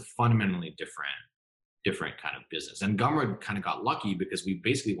 right? That's a fundamentally different kind of business. And Gumroad kind of got lucky because we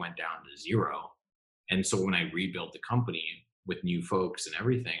basically went down to zero. And so when I rebuilt the company with new folks and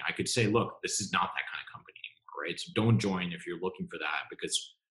everything, I could say, look, this is not that kind of company anymore, right? So don't join if you're looking for that,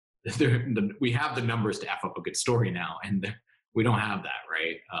 because we have the numbers to F up a good story now, and we don't have that,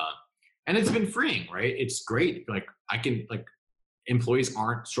 right? And it's been freeing, right? It's great. Like, employees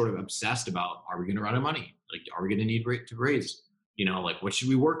aren't sort of obsessed about, are we going to run out of money? Like, are we going to need to raise? Like, what should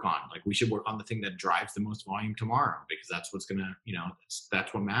we work on? Like, we should work on the thing that drives the most volume tomorrow, because that's what's going to,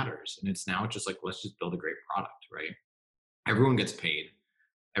 that's what matters. And it's just like, let's just build a great product, right? Everyone gets paid.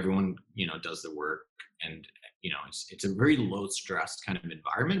 Everyone, does the work. And, it's a very low stress kind of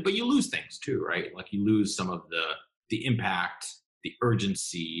environment, but you lose things too, right? Like, you lose some of the impact, the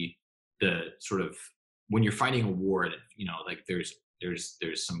urgency, the sort of, when you're fighting a war, like there's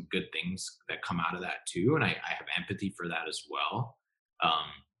some good things that come out of that too. And I have empathy for that as well.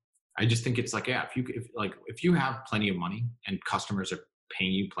 I just think it's like, yeah, if you have plenty of money and customers are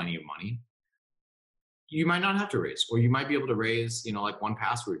paying you plenty of money, you might not have to raise, or you might be able to raise, like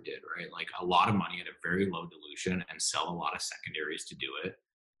 1Password did, right? Like, a lot of money at a very low dilution and sell a lot of secondaries to do it.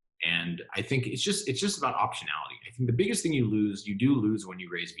 And I think it's just about optionality. I think the biggest thing you do lose when you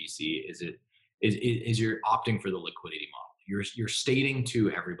raise VC is you're opting for the liquidity model. You're stating to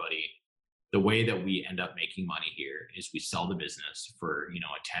everybody, the way that we end up making money here is we sell the business for, a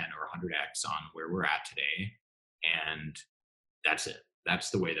 10 or 100x on where we're at today. And that's it.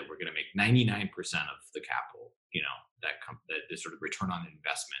 That's the way that we're going to make 99% of the capital, the sort of return on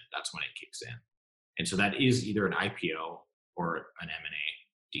investment. That's when it kicks in. And so that is either an IPO or an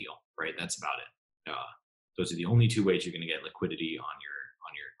M&A deal, right? That's about it. Those are the only two ways you're going to get liquidity on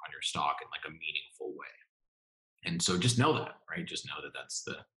your stock in like a meaningful way. And so just know that, right? Just know that that's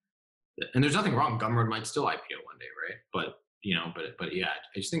and there's nothing wrong. Gumroad might still IPO one day, right? But yeah,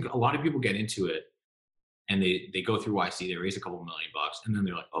 I just think a lot of people get into it and they go through YC, they raise a couple $1 million, and then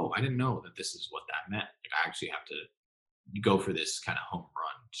they're like, oh, I didn't know that this is what that meant. Like, I actually have to go for this kind of home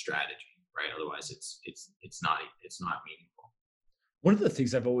run strategy, right? Otherwise it's not meaningful. One of the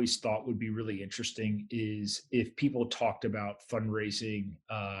things I've always thought would be really interesting is if people talked about fundraising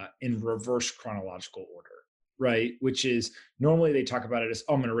in reverse chronological order, right? Which is, normally they talk about it as,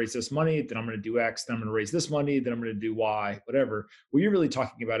 oh, I'm going to raise this money, then I'm going to do X, then I'm going to raise this money, then I'm going to do Y, whatever. What you're really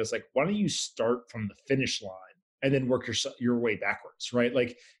talking about is like, why don't you start from the finish line and then work your way backwards, right?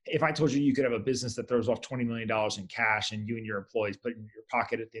 Like, if I told you you could have a business that throws off $20 million in cash and you and your employees put it in your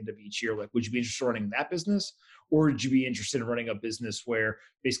pocket at the end of each year, like, would you be interested in running that business? Or would you be interested in running a business where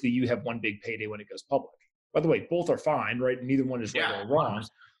basically you have one big payday when it goes public? By the way, both are fine, right? Neither one is right or wrong.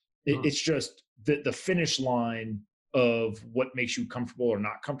 It's just the finish line of what makes you comfortable or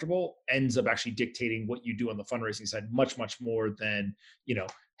not comfortable ends up actually dictating what you do on the fundraising side much, much more than,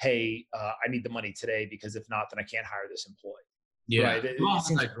 hey, I need the money today, because if not, then I can't hire this employee. Yeah. Right? Well,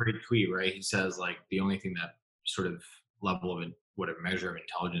 that's a great tweet, right? He says, like, the only thing that sort of level what a measure of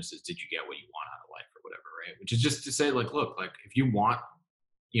intelligence is, did you get what you want out of life or whatever, right? Which is just to say, like, look, like if you want,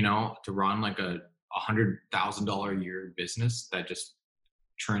 to run like a $100,000 a year business that just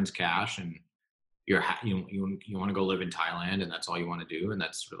churns cash, and you want to go live in Thailand, and that's all you want to do, and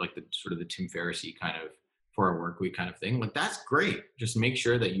that's sort of like the Tim Ferriss-y kind of 4-hour work week kind of thing. Like, that's great. Just make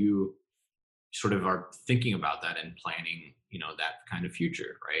sure that you sort of are thinking about that and planning, that kind of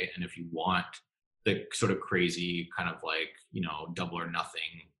future, right? And if you want the sort of crazy kind of like, double or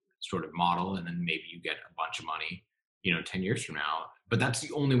nothing sort of model, and then maybe you get a bunch of money, 10 years from now, but that's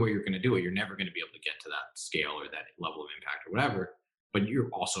the only way you're going to do it. You're never going to be able to get to that scale or that level of impact or whatever, but you're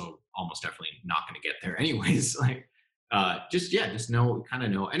also almost definitely not going to get there anyways. Like, just know.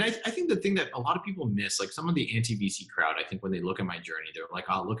 And I think the thing that a lot of people miss, like some of the anti-VC crowd, I think when they look at my journey, they're like,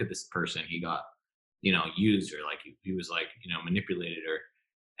 oh, look at this person. He got, used, or like he was like, manipulated,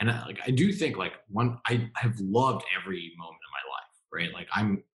 and I do think like I have loved every moment of my life, right? Like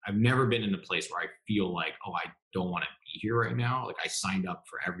I've never been in a place where I feel like, oh, I don't want to be here right now. Like I signed up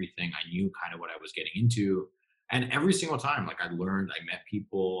for everything. I knew kind of what I was getting into. And every single time, like I learned, I met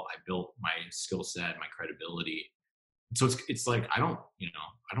people, I built my skill set, my credibility. So it's like, I don't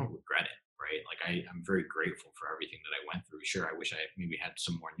regret it, right? Like I'm very grateful for everything that I went through. Sure, I wish I maybe had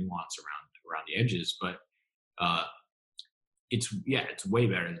some more nuance around the edges, but it's way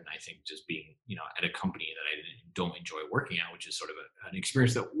better than I think just being, at a company that I don't enjoy working at, which is sort of an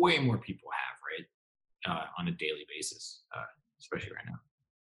experience that way more people have, right? On a daily basis, especially right now.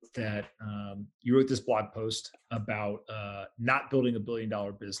 That you wrote this blog post about not building $1 billion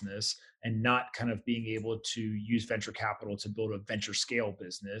business and not kind of being able to use venture capital to build a venture scale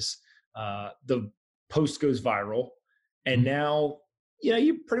business. The post goes viral, and now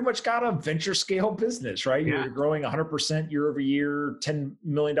you pretty much got a venture scale business, right? Yeah. You're growing 100% year over year, $10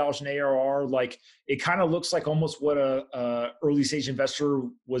 million in ARR. Like it kind of looks like almost what a early stage investor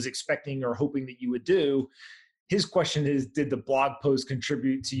was expecting or hoping that you would do. His question is, did the blog post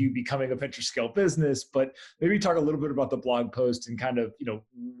contribute to you becoming a venture scale business? But maybe talk a little bit about the blog post and kind of,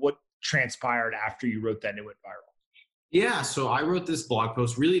 what transpired after you wrote that and it went viral. Yeah. So I wrote this blog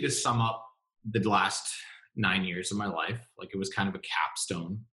post really to sum up the last 9 years of my life. Like it was kind of a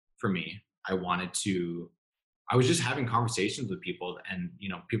capstone for me. I was just having conversations with people and,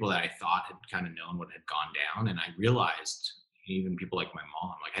 people that I thought had kind of known what had gone down. And I realized even people like my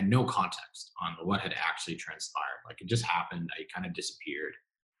mom, like had no context on what had actually transpired. Like it just happened. I kind of disappeared,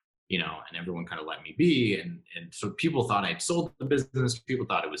 and everyone kind of let me be. And so people thought I'd sold the business. People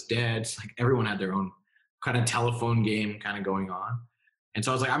thought it was dead. Like everyone had their own kind of telephone game kind of going on. And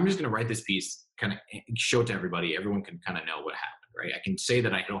so I was like, I'm just going to write this piece, kind of show it to everybody. Everyone can kind of know what happened, right? I can say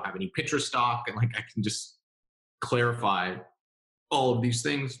that I don't have any picture stock, and like I can just clarify all of these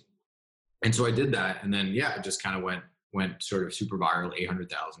things. And so I did that. And then, it just kind of went sort of super viral.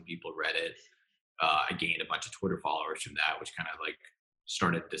 800,000 people read it. I gained a bunch of Twitter followers from that, which kind of like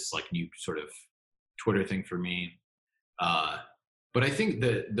started this like new sort of Twitter thing for me. But I think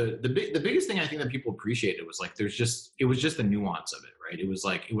the biggest thing I think that people appreciated was like, it was just the nuance of it, right? It was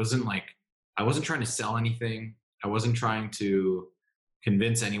like, it wasn't like, I wasn't trying to sell anything. I wasn't trying to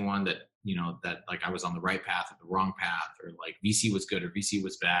convince anyone that, that like I was on the right path or the wrong path, or like VC was good or VC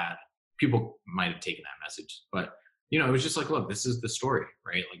was bad. People might've taken that message, but it was just like, look, this is the story,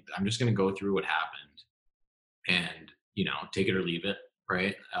 right? Like, I'm just going to go through what happened and, take it or leave it.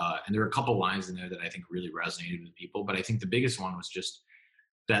 Right. And there were a couple lines in there that I think really resonated with people, but I think the biggest one was just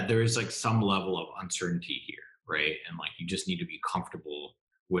that there is like some level of uncertainty here. Right. And like, you just need to be comfortable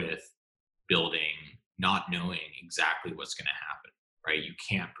with building, not knowing exactly what's going to happen. Right. You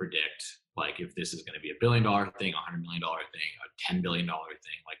can't predict like if this is going to be $1 billion thing, $100 million thing, a $10 billion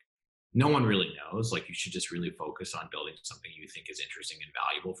thing. Like, no one really knows. Like, you should just really focus on building something you think is interesting and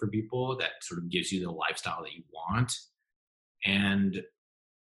valuable for people that sort of gives you the lifestyle that you want.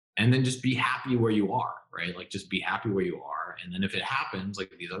 And then just be happy where you are, right? Like, just be happy where you are. And then if it happens,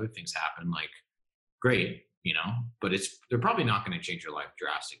 like these other things happen, like, great, but they're probably not going to change your life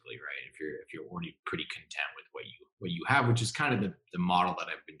drastically, right? If you're already pretty content with what you have, which is kind of the model that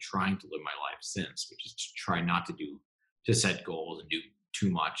I've been trying to live my life since, which is to try not to set goals and do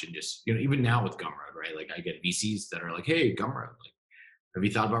too much. And just, even now with Gumroad, right? Like, I get VCs that are like, hey, Gumroad, like, have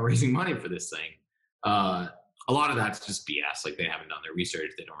you thought about raising money for this thing? A lot of that's just BS. Like, they haven't done their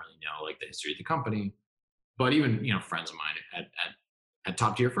research. They don't really know like the history of the company. But even, friends of mine at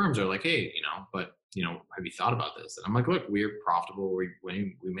top tier firms are like, hey, but, have you thought about this? And I'm like, look, we're profitable. We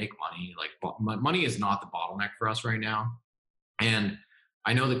make money. Like, money is not the bottleneck for us right now. And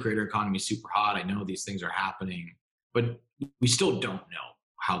I know the creator economy is super hot. I know these things are happening, but we still don't know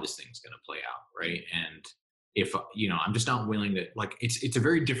how this thing's going to play out. Right. And if, I'm just not willing to, like, it's a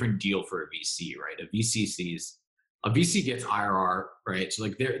very different deal for a VC, right? A VC gets IRR, right? So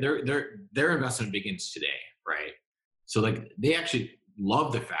like their investment begins today, right? So like they actually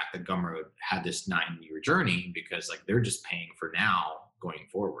love the fact that Gumroad had this 9-year journey, because like they're just paying for now going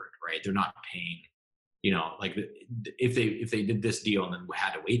forward, right? They're not paying, like if they did this deal and then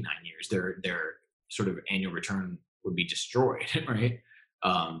had to wait 9 years, their sort of annual return would be destroyed, right?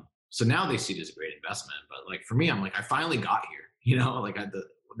 So now they see it as a great investment. But like for me, I'm like, I finally got here, like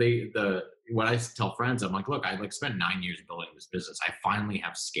what I tell friends, I'm like, look, I like spent 9 years building this business. I finally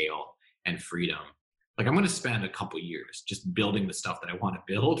have scale and freedom. Like I'm going to spend a couple years just building the stuff that I want to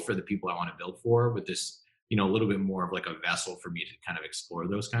build for the people I want to build for, with this, a little bit more of like a vessel for me to kind of explore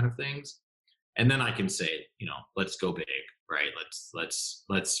those kind of things. And then I can say, let's go big, right?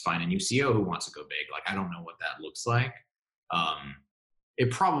 Let's find a new CEO who wants to go big. Like, I don't know what that looks like.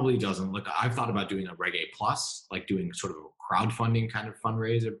 It probably doesn't look, I've thought about doing a Reg A plus, like doing sort of a crowdfunding kind of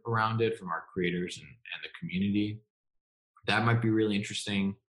fundraiser around it from our creators and the community. That might be really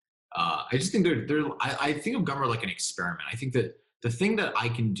interesting. I just think I think of Gumroad like an experiment. I think that the thing that I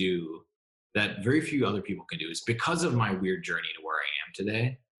can do that very few other people can do is, because of my weird journey to where I am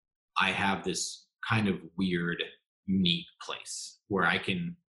today, I have this kind of weird, unique place where I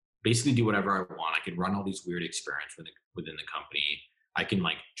can basically do whatever I want. I can run all these weird experiments within the company. I can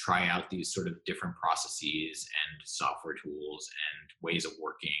like try out these sort of different processes and software tools and ways of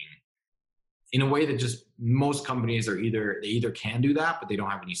working in a way that just most companies they either can do that, but they don't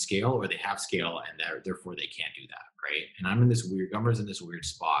have any scale, or they have scale and therefore they can't do that, right? And Gumroad's in this weird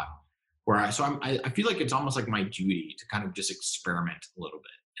spot where I feel like it's almost like my duty to kind of just experiment a little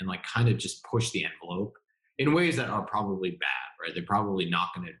bit and like kind of just push the envelope in ways that are probably bad, right? They're probably not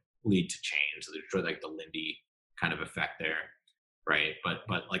going to lead to change. So there's sort of like the Lindy kind of effect there, right? But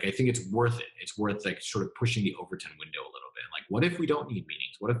like, I think it's worth it. It's worth like sort of pushing the Overton window a little bit. Like, what if we don't need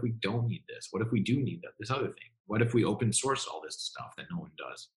meetings? What if we don't need this? What if we do need this other thing? What if we open source all this stuff that no one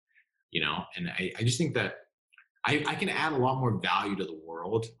does? And I just think that I can add a lot more value to the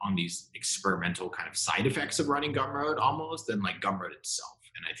world on these experimental kind of side effects of running Gumroad almost than like Gumroad itself.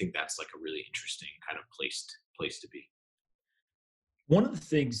 And I think that's like a really interesting kind of place to be. One of the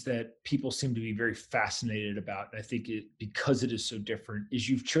things that people seem to be very fascinated about, and I think because it is so different, is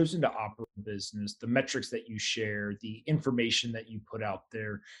you've chosen to operate a business. The metrics that you share, the information that you put out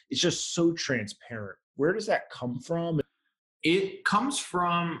there, it's just so transparent. Where does that come from? It comes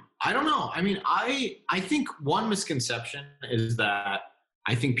from, I don't know. I mean, I think one misconception is that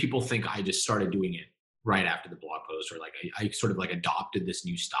I think people think I just started doing it right after the blog post, or like I sort of like adopted this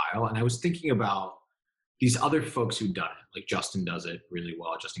new style. And I was thinking about these other folks who've done it, like Justin does it really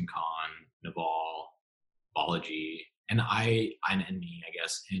well, Justin Kahn, Naval, Balaji, and me, I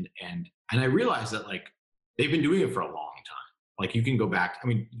guess. And I realized that like they've been doing it for a long time. Like you can go back, I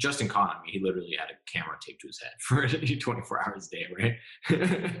mean, Justin Kahn, he literally had a camera taped to his head for 24 hours a day, right?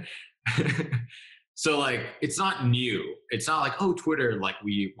 So like, it's not new. It's not like, oh, Twitter, like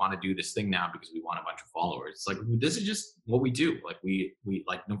we want to do this thing now because we want a bunch of followers. It's like, this is just what we do. Like we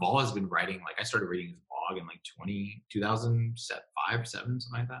like Naval has been writing, like I started reading his blog in like 2005, 7,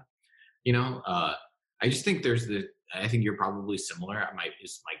 something like that. I just think I think you're probably similar.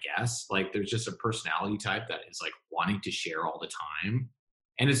 Is my guess. Like there's just a personality type that is like wanting to share all the time.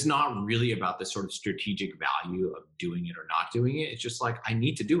 And it's not really about the sort of strategic value of doing it or not doing it. It's just like, I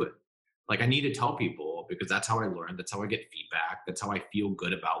need to do it. Like I need to tell people because that's how I learn. That's how I get feedback. That's how I feel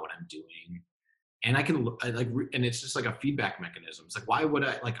good about what I'm doing. And and it's just like a feedback mechanism. It's like, why would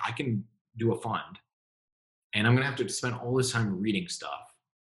I can do a fund and I'm going to have to spend all this time reading stuff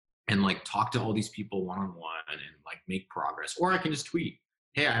and like talk to all these people one-on-one and like make progress. Or I can just tweet,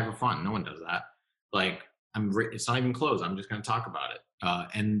 hey, I have a fund. No one does that. Like it's not even closed. I'm just going to talk about it.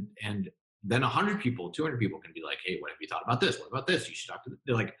 And then 100 people, 200 people can be like, hey, what have you thought about this? What about this? You should talk to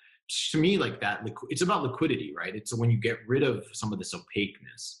they're like, to me, like that, it's about liquidity, right? It's when you get rid of some of this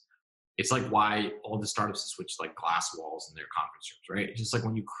opaqueness. It's like why all the startups switch like glass walls in their conference rooms, right? It's just like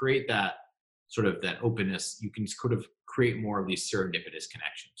when you create that sort of that openness, you can sort of create more of these serendipitous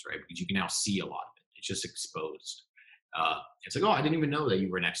connections, right? Because you can now see a lot of it. It's just exposed. It's like, oh, I didn't even know that you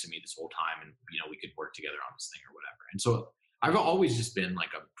were next to me this whole time, and we could work together on this thing or whatever. And so I've always just been like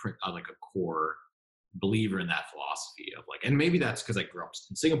a core believer in that philosophy of like, and maybe that's because I grew up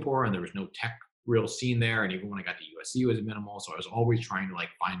in Singapore and there was no tech real scene there, and even when I got to USC, it was minimal. So I was always trying to like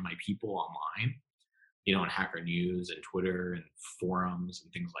find my people online, on Hacker News and Twitter and forums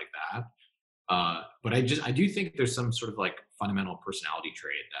and things like that. But I do think there's some sort of like fundamental personality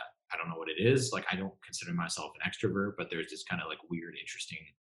trait that I don't know what it is. Like I don't consider myself an extrovert, but there's this kind of like weird, interesting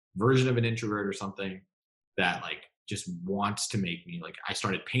version of an introvert or something. that like just wants to make me like, I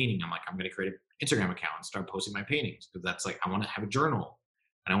started painting. I'm like, I'm going to create an Instagram account and start posting my paintings, because that's like, I want to have a journal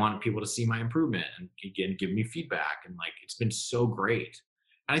and I want people to see my improvement and again, give me feedback. And like, it's been so great.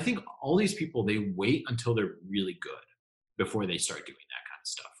 And I think all these people, they wait until they're really good before they start doing that kind of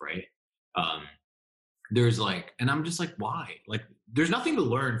stuff. Right. There's like, and I'm just like, why? Like, there's nothing to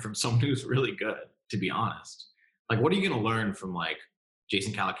learn from someone who's really good, to be honest. Like, what are you going to learn from like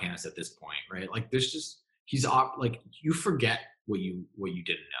Jason Calacanis at this point? Right. Like, there's just, like, you forget what you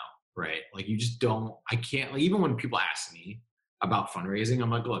didn't know. Right. Like, you just don't, I can't, like, even when people ask me about fundraising, I'm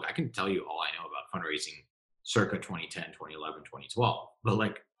like, look, I can tell you all I know about fundraising circa 2010, 2011, 2012, but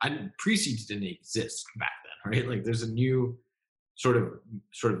like, pre-seeds didn't exist back then. Right. Like, there's a new sort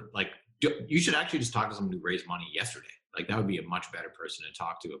of like, you should actually just talk to someone who raised money yesterday. Like, that would be a much better person to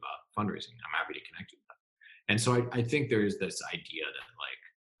talk to about fundraising. I'm happy to connect you with them. And so I think there's this idea that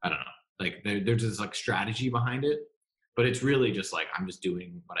like, I don't know, like there's this like strategy behind it, but it's really just like, I'm just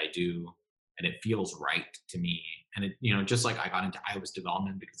doing what I do and it feels right to me. And it, you know, just like I got into iOS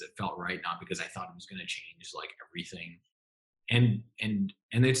development because it felt right, not because I thought it was going to change like everything. And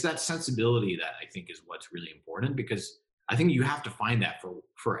it's that sensibility that I think is what's really important, because I think you have to find that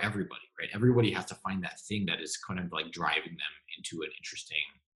for everybody, right? Everybody has to find that thing that is kind of like driving them into an interesting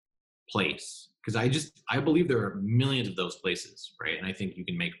place. Because I believe there are millions of those places, right? And I think you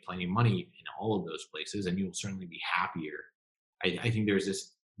can make plenty of money in all of those places, and you'll certainly be happier. I think there's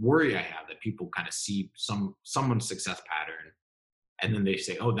this worry I have that people kind of see someone's success pattern, and then they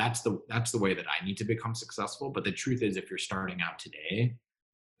say, "Oh, that's the way that I need to become successful." But the truth is, if you're starting out today,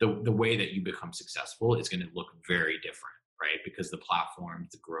 the way that you become successful is going to look very different, right? Because the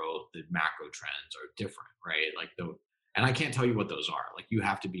platforms, the growth, the macro trends are different, right? Like and I can't tell you what those are. Like, you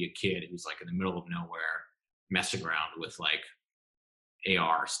have to be a kid who's like in the middle of nowhere messing around with like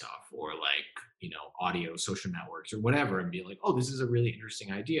AR stuff or like, you know, audio social networks or whatever, and be like, oh, this is a really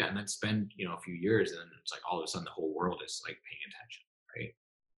interesting idea. And then spend, you know, a few years, and then it's like all of a sudden the whole world is like paying attention, right?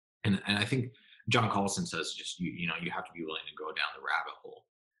 And I think John Collison says just, you know, you have to be willing to go down the rabbit hole.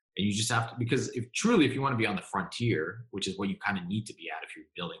 And you just have to, because if you want to be on the frontier, which is what you kind of need to be at if you're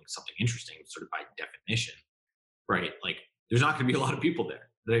building something interesting, sort of by definition, right? Like, there's not going to be a lot of people there.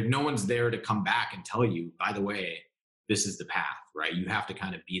 Like, no one's there to come back and tell you, by the way, this is the path, right? You have to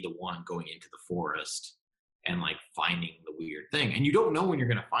kind of be the one going into the forest and like finding the weird thing. And you don't know when you're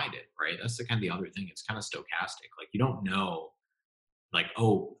going to find it, right? That's the kind of the other thing. It's kind of stochastic. Like, you don't know, like,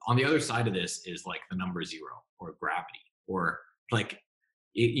 oh, on the other side of this is like the number 0 or gravity or like,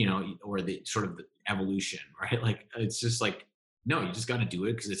 you know, or the sort of the evolution, right? Like, it's just like, no, you just got to do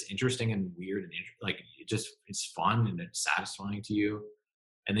it because it's interesting and weird and like, it's fun and it's satisfying to you.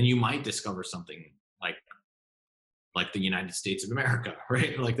 And then you might discover something like the United States of America,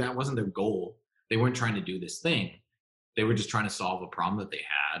 right? Like, that wasn't their goal. They weren't trying to do this thing. They were just trying to solve a problem that they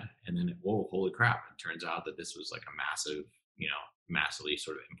had. And then, whoa, holy crap. It turns out that this was like a massive, you know, massively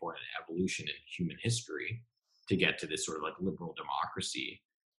sort of important evolution in human history to get to this sort of like liberal democracy.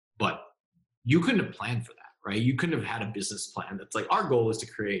 But you couldn't have planned for that, right? You couldn't have had a business plan that's like, our goal is to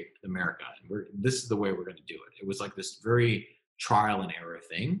create America, and this is the way we're going to do it. It was like this very trial and error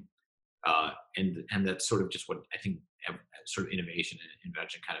thing. And that's sort of just what I think sort of innovation and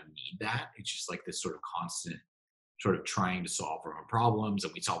invention kind of need that. It's just like this sort of constant sort of trying to solve our own problems,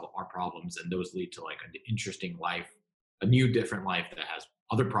 and we solve our problems, and those lead to like an interesting life, a new different life that has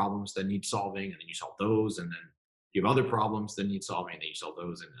other problems that need solving, and then you solve those, and then you have other problems that need solving, and then you solve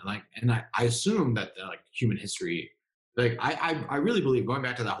those. And I assume that like human history, like I really believe, going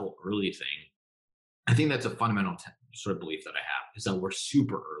back to that whole early thing, I think that's a fundamental sort of belief that I have, is that we're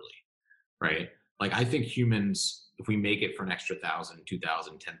super early, right? Like, I think humans, if we make it for an extra 1,000,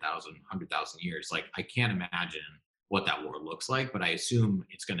 2,000, 10,000, 100,000 years, like, I can't imagine what that world looks like, but I assume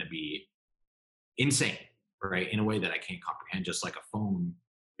it's going to be insane, right? In a way that I can't comprehend. Just like a phone,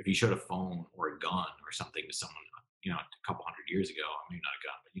 if you showed a phone or a gun or something to someone, you know, a couple hundred years ago, I mean, not a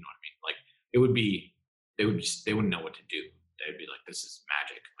gun, but you know what I mean? Like, it would be, they wouldn't know what to do. They'd be like, this is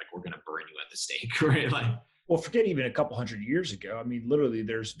magic. Like, we're going to burn you at the stake, right? Like, well, forget even a couple hundred years ago. I mean, literally,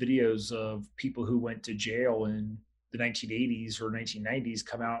 there's videos of people who went to jail in the 1980s or 1990s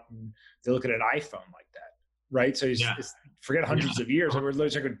come out and they look at an iPhone like that, right? So it's forget hundreds of years. We're literally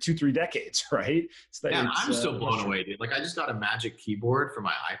talking 2-3 decades, right? I'm still blown away, dude. Like, I just got a Magic Keyboard for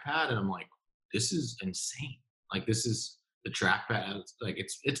my iPad, and I'm like, this is insane. Like, this is the trackpad. Like,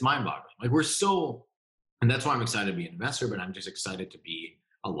 it's mind-boggling. Like, and that's why I'm excited to be an investor, but I'm just excited to be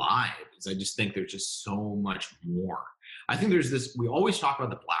alive, because I just think there's just so much more. I think there's this, we always talk about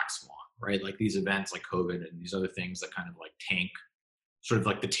the black swan, right? Like, these events like COVID and these other things that kind of like tank sort of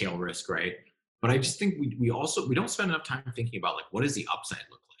like the tail risk, right? But I just think we don't spend enough time thinking about like, what does the upside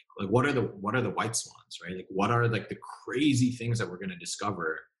look like? Like, what are the white swans, right? Like, what are like the crazy things that we're going to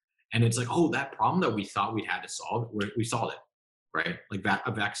discover? And it's like, oh, that problem that we thought we had to solve, we solved it, right? Like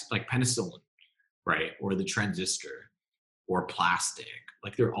like penicillin, right? Or the transistor, or plastic.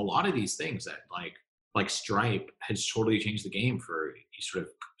 Like, there are a lot of these things that like Stripe has totally changed the game for sort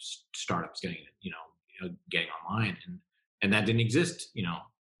of startups getting getting online, and that didn't exist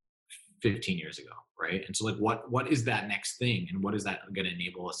 15 years ago, right? And so like what is that next thing, and what is that going to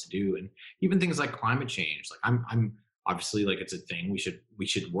enable us to do? And even things like climate change, like I'm obviously, like, it's a thing we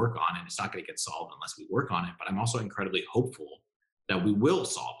should work on, and it's not going to get solved unless we work on it, but I'm also incredibly hopeful that we will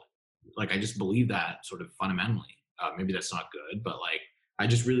solve it. Like, I just believe that sort of fundamentally. Maybe that's not good, but like, I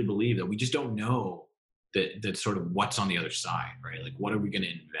just really believe that we just don't know that sort of what's on the other side, right? Like, what are we going to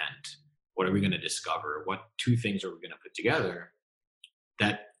invent? What are we going to discover? What two things are we going to put together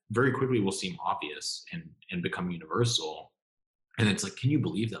that very quickly will seem obvious and become universal? And it's like, can you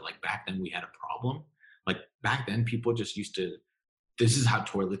believe that, like, back then we had a problem? Like, back then people just used to, this is how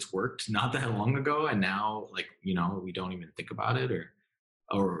toilets worked not that long ago, and now, like, we don't even think about it.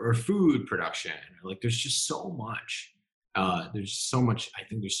 Or food production, or like, there's just so much. There's so much. I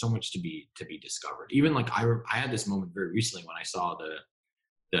think there's so much to be discovered. Even like, I had this moment very recently when I saw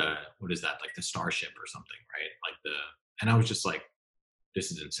the what is that, like the Starship or something, right? Like and I was just like,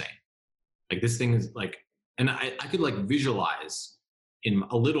 this is insane. Like, this thing is like, and I could like visualize in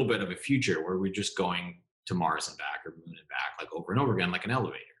a little bit of a future where we're just going to Mars and back, or Moon and back, like over and over again, like an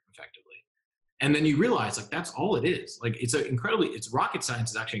elevator, effectively. And then you realize, like, that's all it is. Like, it's rocket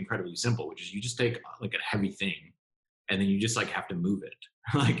science is actually incredibly simple, which is you just take like a heavy thing, and then you just like have to move it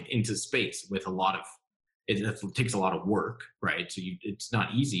like into space with it takes a lot of work, right? So it's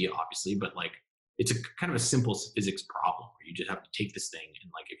not easy, obviously, but like, it's a kind of a simple physics problem where you just have to take this thing,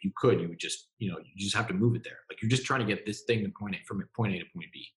 and like, if you could, you would just, you just have to move it there. Like, you're just trying to get this thing from point A to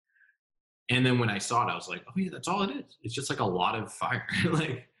point B. And then when I saw it, I was like, oh yeah, that's all it is. It's just like a lot of fire,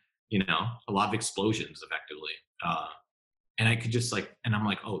 like, a lot of explosions, effectively. And I could just like, and I'm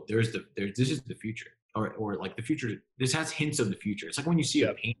like, oh, this is the future, or like the future. This has hints of the future. It's like when you see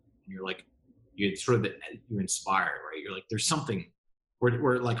a painting, and you're like, you're inspired, right? You're like, there's something.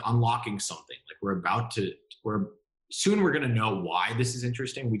 We're like unlocking something. Like, soon we're gonna know why this is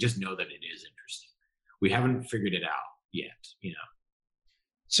interesting. We just know that it is interesting. We haven't figured it out yet,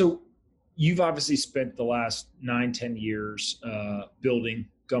 So you've obviously spent the last 9-10 years building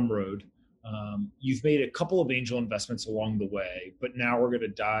Gumroad. You've made a couple of angel investments along the way, but now we're going to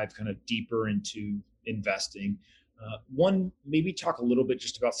dive kind of deeper into investing. One, maybe talk a little bit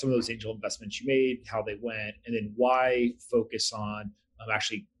just about some of those angel investments you made, how they went, and then why focus on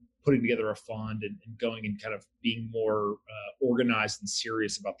actually putting together a fund and going and kind of being more organized and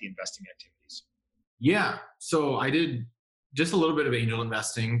serious about the investing activities. Yeah. So I did just a little bit of angel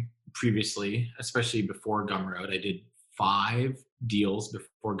investing previously, especially before Gumroad. I did 5 deals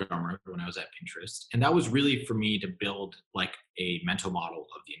before Gumroad when I was at Pinterest. And that was really for me to build like a mental model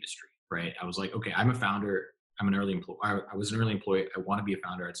of the industry, right? I was like, okay, I'm a founder. I'm an early employee. I was an early employee. I want to be a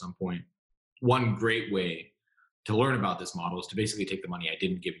founder at some point. One great way to learn about this model is to basically take the money I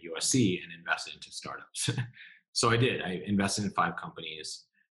didn't give USC and invest it into startups. So I did. I invested in 5 companies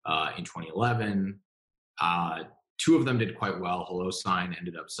in 2011. 2 of them did quite well. HelloSign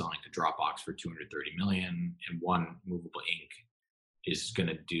ended up selling to Dropbox for $230 million, and one, Movable Ink, is going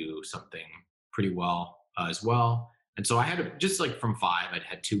to do something pretty well as well. And so I had just like from 5, I'd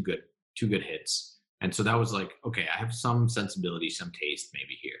had two good hits. And so that was like, okay, I have some sensibility, some taste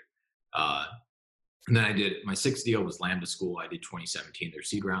maybe here. And then I did my 6th deal was Lambda School. I did 2017, their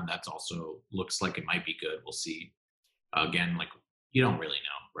seed round. That's also looks like it might be good. We'll see. Again, like, you don't really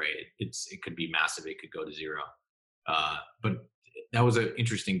know, right? It could be massive. It could go to 0. But that was an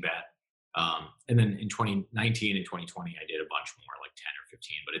interesting bet. And then in 2019 and 2020, I did a bunch more, like 10 or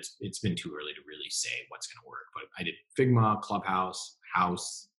 15, but it's been too early to really say what's going to work. But I did Figma, Clubhouse,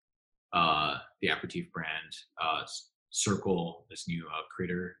 House, the Aperitif brand, Circle, this new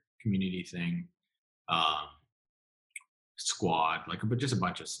creator community thing, Squad, but just a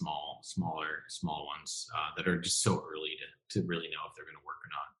bunch of smaller ones that are just so early to really know if they're going to work or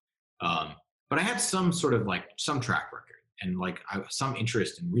not. But I had some sort of like some track record and like some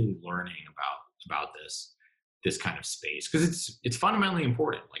interest in really learning about this kind of space, because it's fundamentally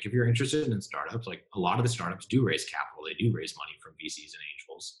important. Like, if you're interested in startups, like a lot of the startups do raise capital, they do raise money from VCs and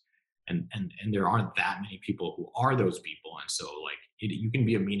angels, and there aren't that many people who are those people, and so like you can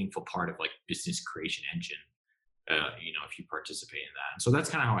be a meaningful part of like business creation engine, if you participate in that. And so that's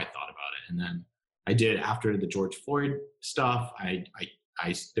kind of how I thought about it. And then I did, after the George Floyd stuff, I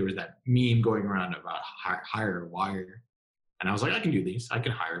there was that meme going around about hire, wire. And I was like, I can do these. I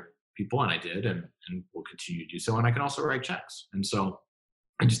can hire people. And I did, and will continue to do so. And I can also write checks. And so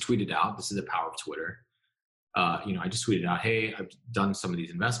I just tweeted out, this is the power of Twitter. I just tweeted out, hey, I've done some of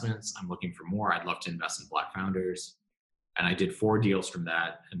these investments. I'm looking for more. I'd love to invest in Black founders. And I did 4 deals from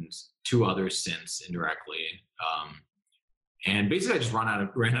that and 2 others since indirectly. And basically I just ran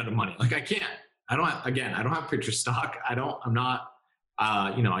out of money. Like I don't have picture stock.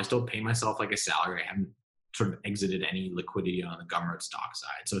 I still pay myself like a salary. I haven't sort of exited any liquidity on the government stock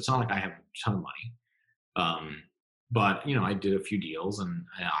side. So it's not like I have a ton of money. But I did a few deals, and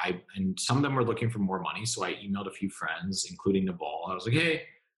some of them were looking for more money. So I emailed a few friends, including Naval. I was like, hey,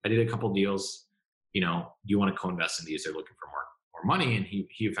 I did a couple deals. Do you want to co-invest in these? They're looking for more money. And he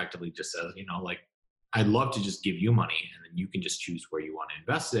effectively just says, I'd love to just give you money, and then you can just choose where you want to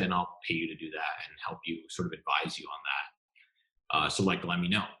invest it, and I'll pay you to do that and help you sort of advise you on that. So let me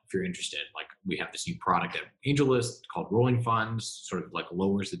know if you're interested. Like, we have this new product at AngelList called Rolling Funds, sort of like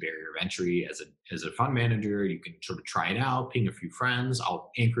lowers the barrier of entry as a fund manager. You can sort of try it out, ping a few friends.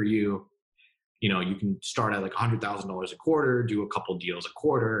 I'll anchor you. You can start at like $100,000 a quarter, do a couple deals a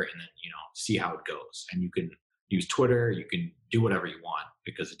quarter, and then, see how it goes. And you can use Twitter. You can do whatever you want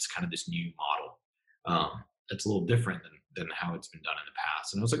because it's kind of this new model. It's a little different than how it's been done in the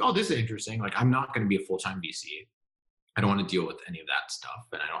past. And I was like, oh, this is interesting. Like, I'm not going to be a full-time VC. I don't want to deal with any of that stuff,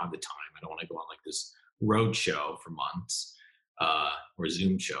 and I don't have the time. I don't want to go on like this road show for months, or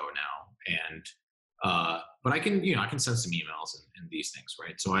Zoom show now. And, but I can send some emails and these things,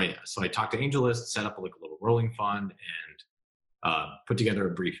 right? So I talked to AngelList, set up like a little rolling fund, and put together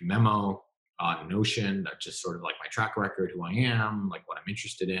a brief memo on Notion that just sort of like my track record, who I am, like what I'm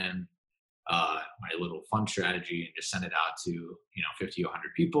interested in, my little fund strategy, and just sent it out to 50 or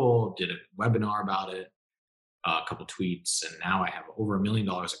 100 people. Did a webinar about it. A couple tweets, and now I have over $1 million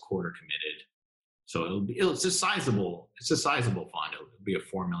a quarter committed. So it's a sizable fund. It'll be a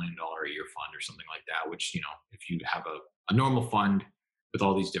 $4 million a year fund or something like that, which, if you have a normal fund with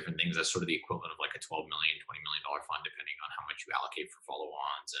all these different things, that's sort of the equivalent of like a $12 million, $20 million fund, depending on how much you allocate for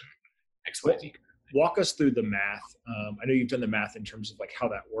follow-ons and XYZ. Walk us through the math. I know you've done the math in terms of like how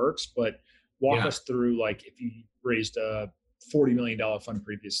that works, but walk us through, like, if you raised a $40 million fund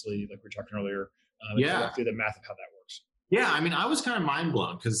previously, like we were talking earlier, walk through the math of how that works. Yeah, I mean, I was kind of mind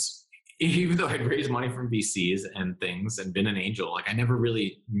blown because even though I'd raised money from VCs and things and been an angel, like I never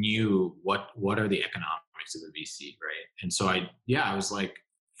really knew what are the economics of a VC, right? And so I was like,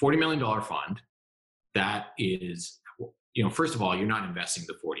 $40 million fund. That is, first of all, you're not investing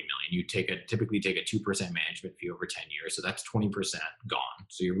the 40 million. You typically take a 2% management fee over 10 years, so that's 20% gone.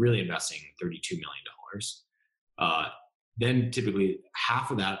 So you're really investing $32 million. Then typically half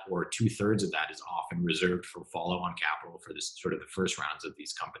of that or 2/3 of that is often reserved for follow-on capital for this sort of the first rounds of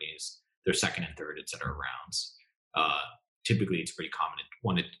these companies, their second and third, et cetera, rounds. Typically it's pretty common at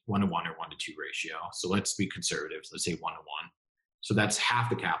 1 to 1 or 1 to 2 ratio. So let's be conservative. Let's say 1 to 1. So that's half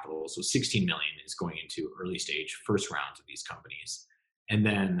the capital. So 16 million is going into early stage first rounds of these companies. And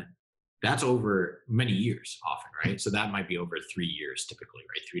then that's over many years often, right? So that might be over 3 years typically,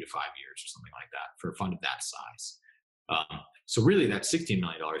 right? 3 to 5 years or something like that for a fund of that size. So really that $16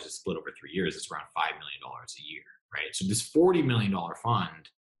 million is split over 3 years. It's around $5 million a year, right? So this $40 million fund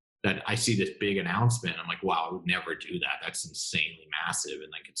that I see this big announcement, I'm like, wow, I would never do that. That's insanely massive.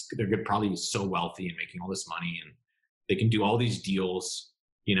 And like, they're probably so wealthy and making all this money and they can do all these deals,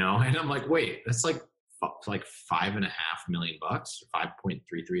 and I'm like, wait, that's like $5.5 million, or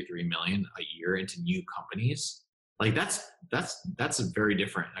 5.333 million a year into new companies. Like that's a very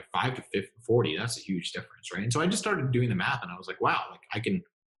different, like 5 to 40. That's a huge difference, right? And so I just started doing the math, and I was like, wow, like I can,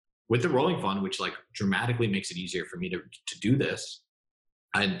 with the rolling fund, which like dramatically makes it easier for me to do this,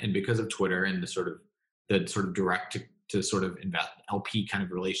 and because of Twitter and the sort of direct to sort of invest LP kind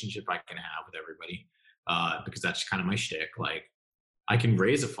of relationship I can have with everybody, because that's kind of my shtick. Like I can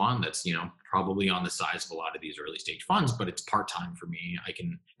raise a fund that's probably on the size of a lot of these early stage funds, but it's part-time for me.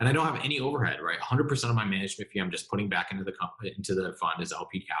 And I don't have any overhead, right? 100% of my management fee I'm just putting back into the fund as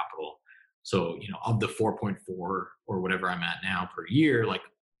LP capital. So of the 4.4 or whatever I'm at now per year, like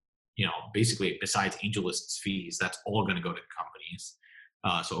basically besides AngelList's fees, that's all going to go to companies.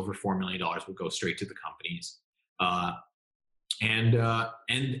 So over $4 million will go straight to the companies,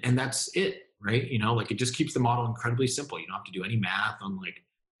 and that's it. Right. Like it just keeps the model incredibly simple. You don't have to do any math on like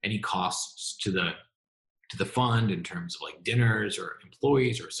any costs to the fund in terms of like dinners or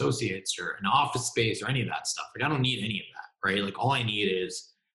employees or associates or an office space or any of that stuff. Like I don't need any of that. Right. Like all I need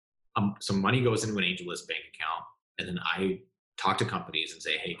is some money goes into an AngelList bank account, and then I talk to companies and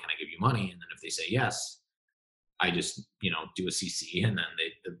say, hey, can I give you money? And then if they say yes, I just, do a CC and then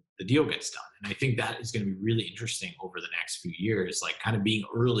the deal gets done. And I think that is going to be really interesting over the next few years, like kind of being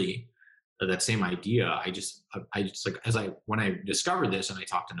early to that same idea. I just like, when I discovered this and I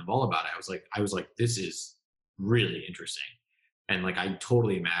talked to Naval about it, I was like, this is really interesting. And like, I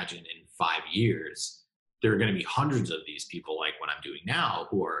totally imagine in 5 years, there are going to be hundreds of these people like what I'm doing now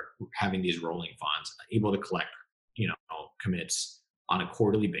who are having these rolling funds, able to collect, commits on a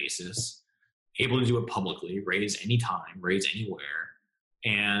quarterly basis, able to do it publicly, raise anytime, raise anywhere.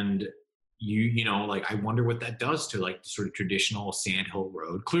 And like, I wonder what that does to like sort of traditional Sandhill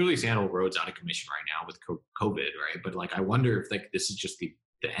Road. Clearly Sandhill Road's out of commission right now with COVID, right? But like, I wonder if like this is just the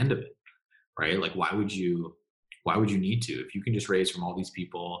end of it, right? Like, why would you need to? If you can just raise from all these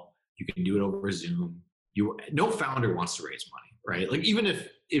people, you can do it over Zoom. No founder wants to raise money, right? Like, even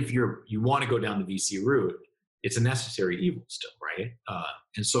if you want to go down the VC route, it's a necessary evil still, right?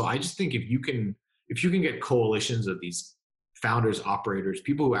 And so I just think if you can get coalitions of these founders, operators,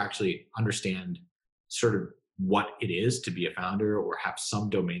 people who actually understand sort of what it is to be a founder or have some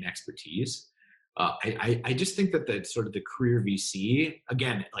domain expertise, I just think that the sort of the career VC,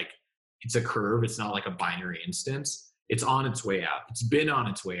 again, like, it's a curve. It's not like a binary instance. It's on its way out. It's been on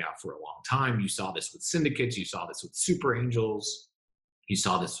its way out for a long time. You saw this with syndicates. You saw this with super angels. You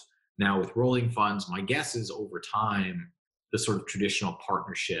saw this now with rolling funds. My guess is over time, the sort of traditional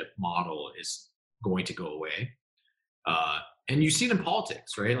partnership model is going to go away. And you see it in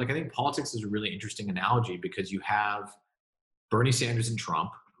politics, right? Like, I think politics is a really interesting analogy because you have Bernie Sanders and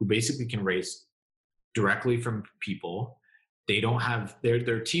Trump, who basically can raise directly from people. They don't have,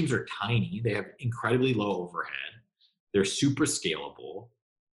 their teams are tiny. They have incredibly low overhead. They're super scalable.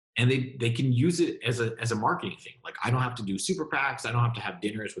 And they can use it as a marketing thing. Like, I don't have to do super PACs. I don't have to have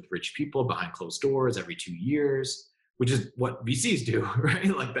dinners with rich people behind closed doors every 2 years, which is what VCs do, right?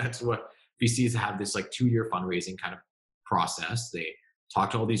 Like, that's what VCs have, this like 2-year fundraising kind of process. They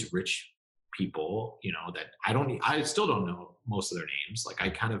talk to all these rich people, that I still don't know most of their names. Like,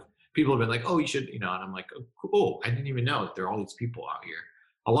 people have been like, oh, you should, and I'm like, oh, cool. I didn't even know that there are all these people out here.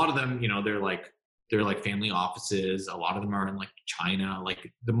 A lot of them, they're like family offices. A lot of them are in like China.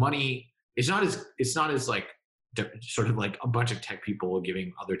 Like, the money, it's not as like sort of like a bunch of tech people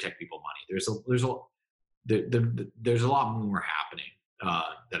giving other tech people money. There's a lot more happening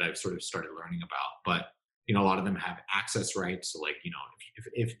that I've sort of started learning about. But a lot of them have access rights. So like,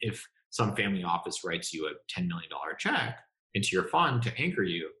 if some family office writes you a $10 million check into your fund to anchor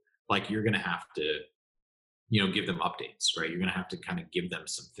you, like, you're going to have to, give them updates, right? You're going to have to kind of give them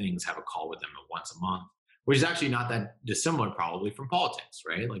some things, have a call with them once a month, which is actually not that dissimilar probably from politics,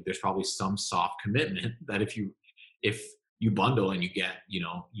 right? Like, there's probably some soft commitment that if you bundle and you get,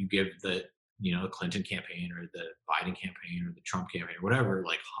 you give the, Clinton campaign or the Biden campaign or the Trump campaign or whatever,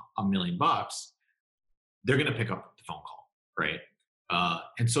 like $1 million, they're going to pick up the phone call, right?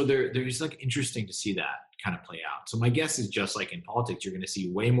 And so there's like interesting to see that kind of play out. So my guess is, just like in politics, you're going to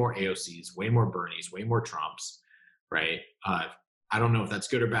see way more AOCs, way more Bernies, way more Trumps, right? I don't know if that's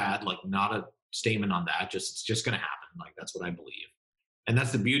good or bad, like, not a statement on that, it's just going to happen. Like, that's what I believe. And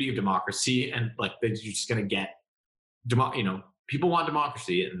that's the beauty of democracy. And like, you're just going to get, people want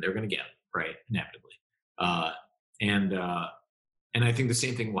democracy and they're going to get it, right? Inevitably. And I think the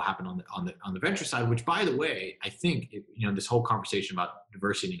same thing will happen on the venture side, which, by the way, I think, this whole conversation about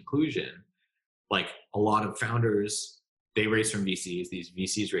diversity and inclusion, like, a lot of founders, they raise from VCs, these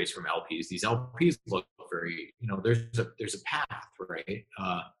VCs raise from LPs, these LPs look very, there's a path, right?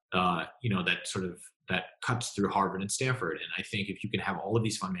 That cuts through Harvard and Stanford. And I think if you can have all of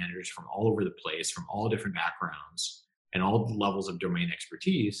these fund managers from all over the place, from all different backgrounds and all levels of domain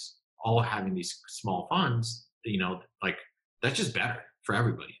expertise, all having these small funds, like, that's just better for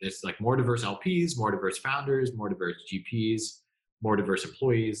everybody. It's like more diverse LPs, more diverse founders, more diverse GPs, more diverse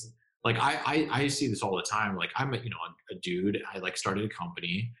employees. Like, I see this all the time. Like, I'm a dude, I like started a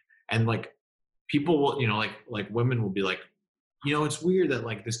company, and like, people will, like women will be like, it's weird that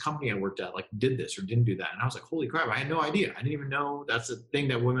like this company I worked at like did this or didn't do that. And I was like, holy crap, I had no idea. I didn't even know that's a thing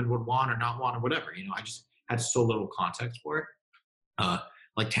that women would want or not want or whatever. I just had so little context for it.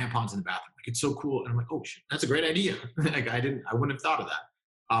 Like tampons in the bathroom. Like, it's so cool. And I'm like, oh shit, that's a great idea. Like, I wouldn't have thought of that.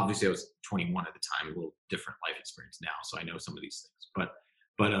 Obviously I was 21 at the time, a little different life experience now. So I know some of these things, but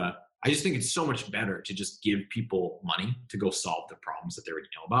I just think it's so much better to just give people money to go solve the problems that they already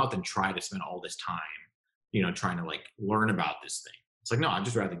know about than try to spend all this time, trying to like learn about this thing. It's like, no, I'd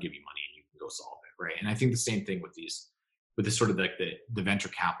just rather give you money and you can go solve it. Right. And I think the same thing with this sort of like the venture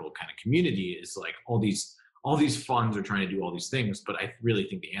capital kind of community is like all these funds are trying to do all these things, but I really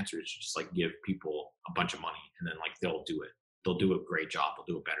think the answer is just like give people a bunch of money and then like they'll do it. they'll do a great job.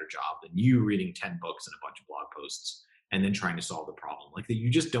 They'll do a better job than you reading 10 books and a bunch of blog posts and then trying to solve the problem. Like that, you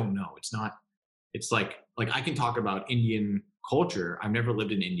just don't know. It's like I can talk about Indian culture. I've never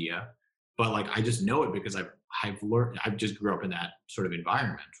lived in India, but like, I just know it because I've learned, I've just grew up in that sort of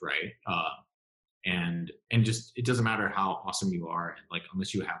environment. Right. And just, it doesn't matter how awesome you are. And like,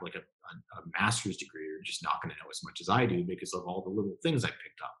 unless you have like a master's degree, you're just not going to know as much as I do because of all the little things I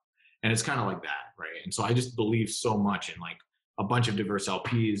picked up. And it's kind of like that. Right. And so I just believe so much in like a bunch of diverse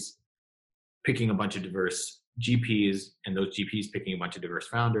LPs picking a bunch of diverse GPs, and those GPs picking a bunch of diverse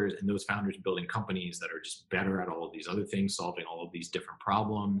founders, and those founders building companies that are just better at all of these other things, solving all of these different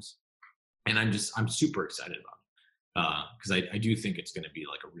problems. And I'm super excited about it because I do think it's going to be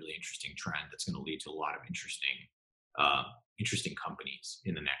like a really interesting trend that's going to lead to a lot of interesting companies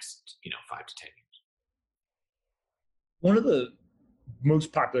in the next 5 to 10 years. One of the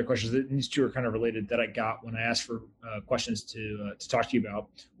most popular questions, that these two are kind of related, that I got when I asked for questions to talk to you about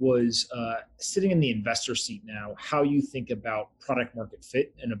was sitting in the investor seat now, how you think about product market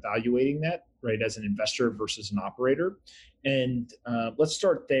fit and evaluating that, right, as an investor versus an operator. And let's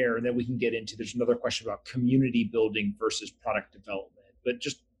start there, and then we can get into, there's another question about community building versus product development. But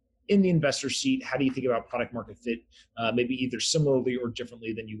just in the investor seat, how do you think about product market fit, maybe either similarly or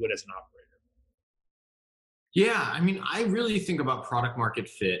differently than you would as an operator? Yeah, I mean, I really think about product market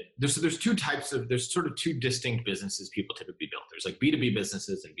fit. There's sort of two distinct businesses people typically build. There's like B2B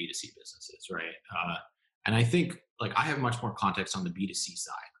businesses and B2C businesses, right? And I think like I have much more context on the B2C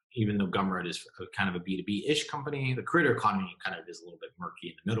side, even though Gumroad is kind of a B2B-ish company. The creator economy kind of is a little bit murky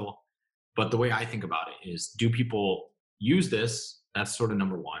in the middle. But the way I think about it is, do people use this? That's sort of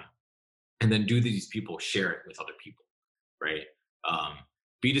number one. And then do these people share it with other people, right?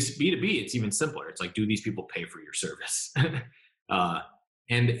 B2B, it's even simpler. It's like, do these people pay for your service? And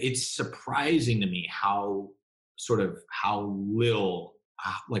it's surprising to me how little,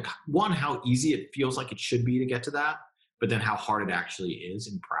 like one, how easy it feels like it should be to get to that, but then how hard it actually is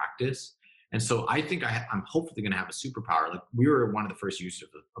in practice. And so I think I'm hopefully going to have a superpower. Like we were one of the first users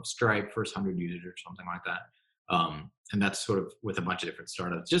of Stripe, first 100 users or something like that. And that's sort of with a bunch of different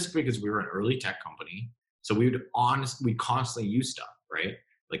startups, just because we were an early tech company. So we constantly use stuff, right?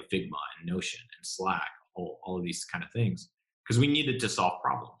 Like Figma and Notion and Slack, all of these kind of things, because we needed to solve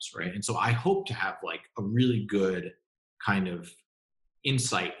problems, right? And so I hope to have like a really good kind of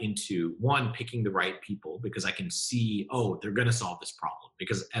insight into, one, picking the right people, because I can see, oh, they're going to solve this problem.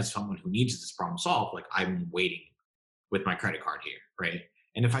 Because as someone who needs this problem solved, like I'm waiting with my credit card here, right?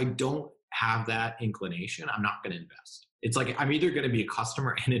 And if I don't have that inclination, I'm not going to invest. It's like I'm either going to be a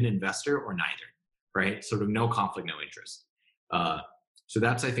customer and an investor or neither, right? Sort of no conflict, no interest. So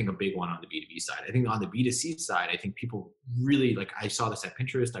that's, I think, a big one on the B2B side. I think on the B2C side, I think people really, like I saw this at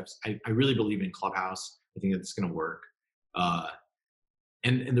Pinterest. I really believe in Clubhouse. I think it's going to work.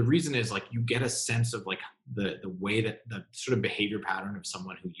 And the reason is like you get a sense of like the way that the sort of behavior pattern of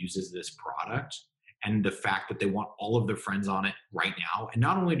someone who uses this product, and the fact that they want all of their friends on it right now. And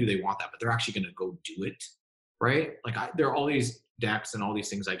not only do they want that, but they're actually going to go do it, right? Like there are all these decks and all these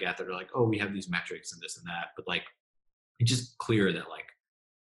things I get that are like, oh, we have these metrics and this and that. But like, it's just clear that like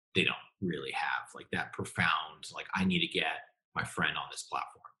they don't really have like that profound, like I need to get my friend on this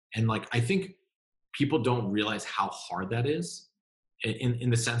platform. And like, I think people don't realize how hard that is in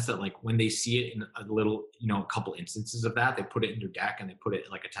the sense that like when they see it in a little, a couple instances of that, they put it in their deck and they put it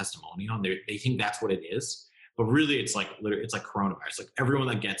like a testimonial and they think that's what it is. But really it's like coronavirus. Like everyone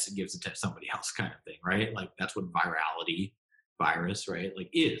that gets it gives it to somebody else kind of thing, right? Like that's what virus, right?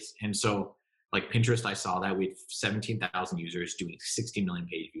 Like is. And so like Pinterest, I saw that we had 17,000 users doing 60 million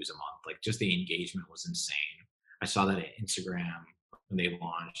page views a month. Like just the engagement was insane. I saw that at Instagram when they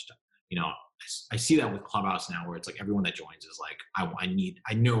launched. I see that with Clubhouse now, where it's like everyone that joins is like, I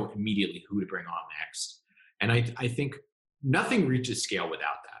know immediately who to bring on next. And I think nothing reaches scale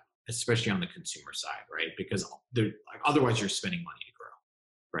without that, especially on the consumer side, right? Because otherwise you're spending money to grow,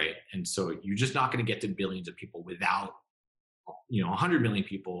 right? And so you're just not going to get to billions of people without, 100 million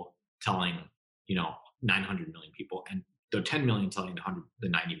people telling, 900 million people, and the 10 million telling the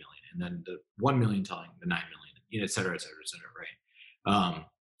 90 million, and then the 1 million telling the 9 million, et cetera, et cetera, et cetera, right?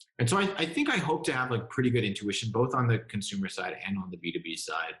 And so I think I hope to have like pretty good intuition, both on the consumer side and on the B2B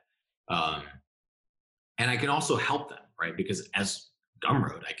side. And I can also help them, right? Because as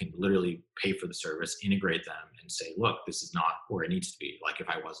Gumroad, I can literally pay for the service, integrate them, and say, look, this is not where it needs to be. Like if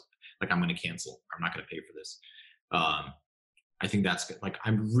I wasn't, like I'm going to cancel, I'm not going to pay for this. I think that's good. Like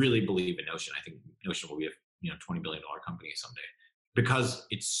I really believe in Notion. I think Notion will be a $20 billion company someday because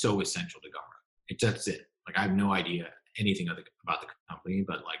it's so essential to Gumroad. That's it. Like I have no idea anything about the company,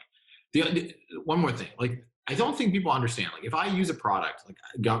 but like one more thing, like I don't think people understand. Like if I use a product,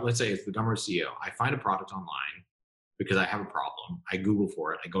 like let's say it's the Gumroad CEO, I find a product online because I have a problem. I Google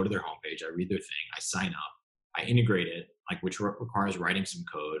for it. I go to their homepage. I read their thing. I sign up. I integrate it, like which requires writing some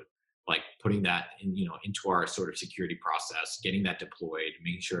code, like putting that in, into our sort of security process, getting that deployed,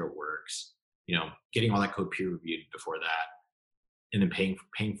 making sure it works, getting all that code peer reviewed before that, and then paying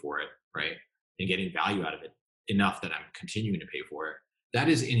for it, right? And getting value out of it enough that I'm continuing to pay for it. That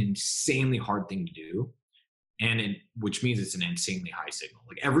is an insanely hard thing to do. And which means it's an insanely high signal.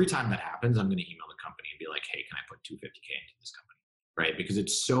 Like every time that happens, I'm going to email the company and be like, hey, can I put $250K into this company? Right? Because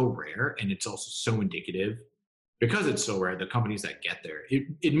it's so rare and it's also so indicative. Because it's so rare, the companies that get there,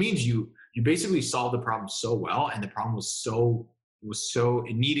 it means you basically solved the problem so well, and the problem was so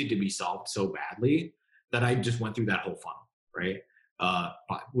it needed to be solved so badly that I just went through that whole funnel, right?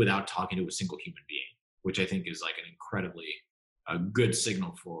 Without talking to a single human being, which I think is like an incredibly good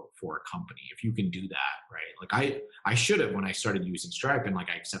signal for a company if you can do that, right? Like I should have, when I started using Stripe and like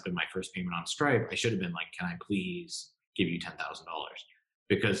I accepted my first payment on Stripe, I should have been like, can I please give you $10,000?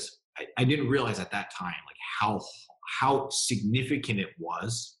 Because I didn't realize at that time like how significant it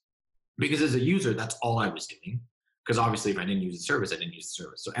was, because as a user that's all I was doing, because obviously if I didn't use the service, I didn't use the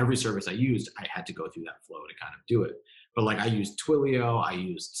service. So every service I used, I had to go through that flow to kind of do it. But like I used Twilio, I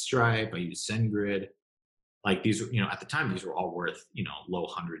used Stripe, I used SendGrid. Like these, at the time, these were all worth, low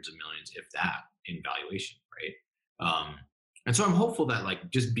hundreds of millions, if that, in valuation, right? And so I'm hopeful that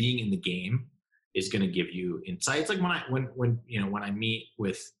like just being in the game is going to give you insights. Like when I meet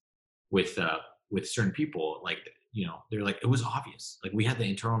with certain people, like, they're like, it was obvious. Like we had the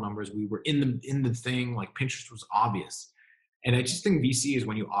internal numbers, we were in the thing, like Pinterest was obvious. And I just think VC is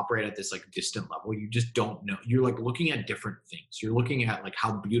when you operate at this like distant level, you just don't know. You're like looking at different things. You're looking at like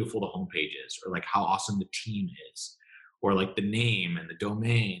how beautiful the homepage is, or like how awesome the team is, or like the name and the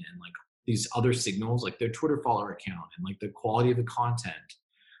domain and like these other signals, like their Twitter follower account and like the quality of the content.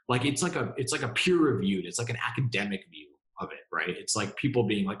 Like it's like a peer reviewed, it's like an academic view of it, right? It's like people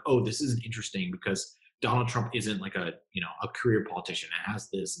being like, oh, this isn't interesting because Donald Trump isn't like a career politician and has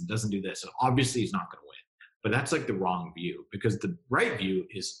this and doesn't do this. So obviously he's not going to win. But that's like the wrong view, because the right view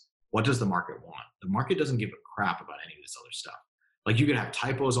is, what does the market want? The market doesn't give a crap about any of this other stuff. Like you could have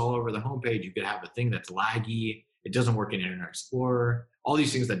typos all over the homepage. You could have a thing that's laggy. It doesn't work in Internet Explorer. All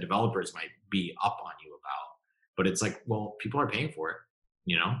these things that developers might be up on you about. But it's like, well, people are paying for it.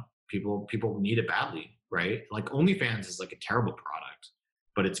 People need it badly, right? Like OnlyFans is like a terrible product,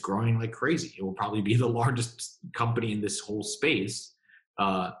 but it's growing like crazy. It will probably be the largest company in this whole space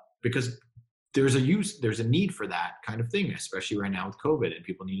because there's a need for that kind of thing, especially right now with COVID and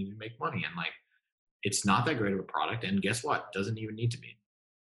people needing to make money. And like, it's not that great of a product. And guess what? It doesn't even need to be.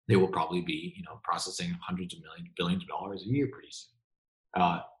 They will probably be, processing hundreds of millions, billions of dollars a year pretty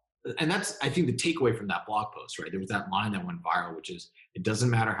soon. And that's, I think, the takeaway from that blog post, right? There was that line that went viral, which is, it doesn't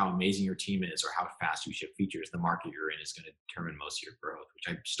matter how amazing your team is or how fast you ship features, the market you're in is going to determine most of your growth,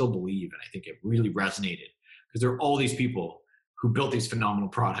 which I still believe. And I think it really resonated, because there are all these people who built these phenomenal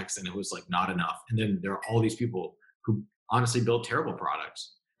products and it was like not enough. And then there are all these people who honestly built terrible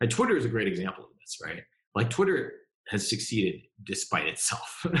products. And Twitter is a great example of this, right? Like Twitter has succeeded despite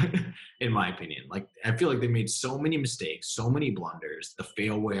itself, in my opinion. Like I feel like they made so many mistakes, so many blunders, the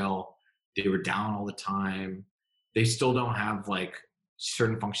fail whale, they were down all the time. They still don't have like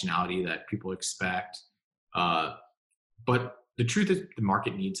certain functionality that people expect. But the truth is the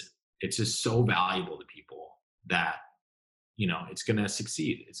market needs it. It's just so valuable to people that it's going to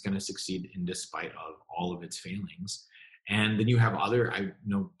succeed. It's going to succeed in despite of all of its failings. And then you have I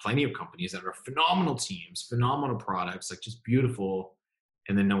know plenty of companies that are phenomenal teams, phenomenal products, like just beautiful,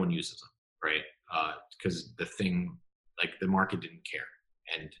 and then no one uses them, right? Because the market didn't care.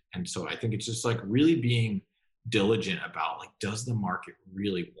 And so I think it's just like really being diligent about like, does the market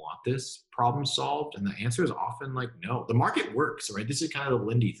really want this problem solved? And the answer is often like, no. The market works, right? This is kind of the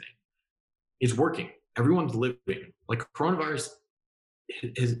Lindy thing. It's working. Everyone's living. Like coronavirus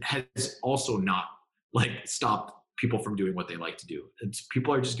has also not like stopped people from doing what they like to do.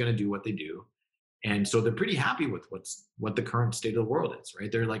 People are just going to do what they do. And so they're pretty happy with what the current state of the world is, right?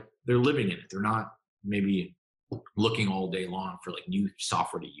 They're living in it. They're not maybe looking all day long for like new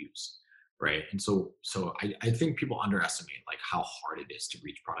software to use, right? And so I think people underestimate like how hard it is to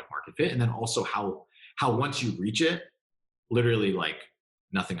reach product market fit. And then also how once you reach it, literally like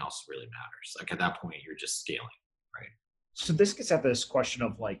nothing else really matters. Like at that point, you're just scaling, right? So this gets at this question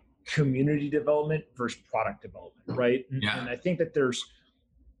of like community development versus product development, right? And I think that there's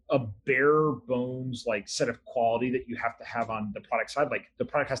a bare bones like set of quality that you have to have on the product side. Like the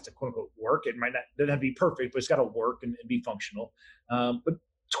product has to quote unquote work. It might not doesn't have to be perfect, but it's got to work and be functional. But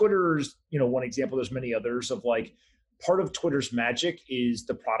Twitter's, one example, there's many others of like part of Twitter's magic is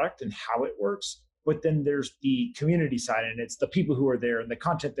the product and how it works. But then there's the community side, and it's the people who are there and the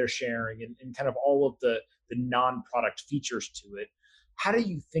content they're sharing and kind of all of the non-product features to it. How do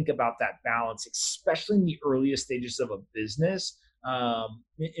you think about that balance, especially in the earliest stages of a business?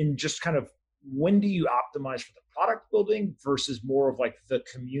 And just kind of when do you optimize for the product building versus more of like the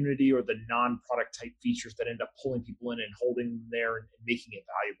community or the non-product type features that end up pulling people in and holding them there and making it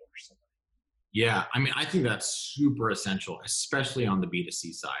valuable for somebody? Yeah, I mean, I think that's super essential, especially on the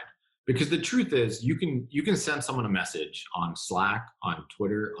B2C side. Because the truth is, you can send someone a message on Slack, on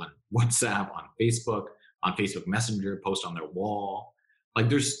Twitter, on WhatsApp, on Facebook Messenger, post on their wall. Like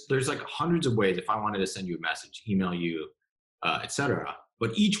there's like hundreds of ways if I wanted to send you a message, email you, etc.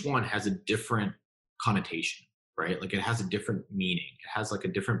 But each one has a different connotation, right? Like it has a different meaning. It has like a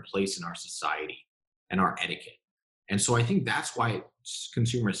different place in our society and our etiquette. And so I think that's why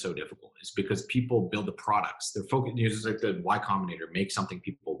consumer is so difficult, is because people build the products. They're focused, it's like the Y Combinator, make something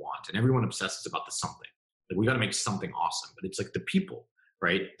people want. And everyone obsesses about the something. Like we got to make something awesome, but it's like the people,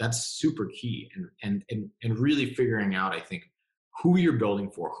 right? That's super key. And really figuring out, I think, who you're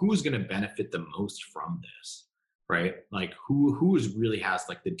building for, who's going to benefit the most from this, right? Like who really has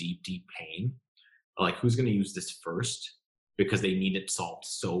like the deep pain, like who's going to use this first because they need it solved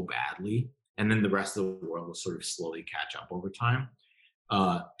so badly. And then the rest of the world will sort of slowly catch up over time.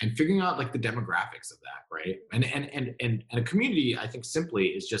 And figuring out like the demographics of that, right? And a community, I think simply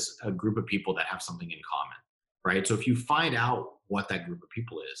is just a group of people that have something in common, right? So if you find out what that group of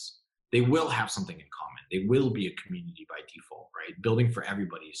people is, they will have something in common. They will be a community by default, right? Building for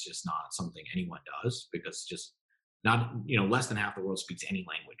everybody is just not something anyone does, because just not, less than half the world speaks any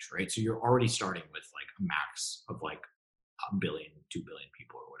language, right? So you're already starting with like a max of like 1 billion, 2 billion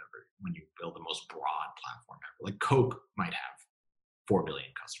people or whatever when you build the most broad platform ever. Like Coke might have 4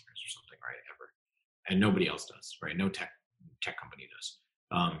 billion customers or something, right? Ever. And nobody else does, right? No tech company does.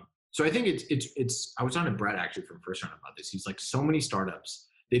 So I think it's, I was talking to Brett actually from First Round about this. He's like, so many startups,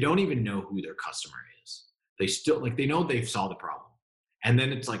 they don't even know who their customer is. They still like, they know they've solved the problem. And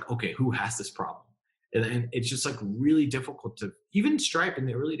then it's like, okay, who has this problem? And it's just like really difficult to, even Stripe in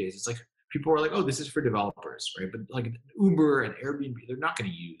the early days, it's like, people were like, oh, this is for developers, right? But like Uber and Airbnb, they're not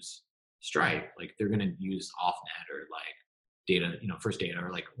going to use Stripe. Like they're going to use OffNet or like data, First Data,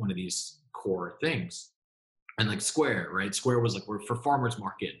 or like one of these core things. And like Square, right? Square was like, we're for farmers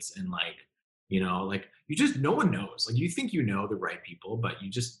markets, and like, like you just, no one knows. Like you think you know the right people, but you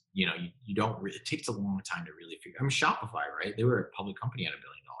just, you don't really, it takes a long time to really figure. I mean, Shopify, right? They were a public company at $1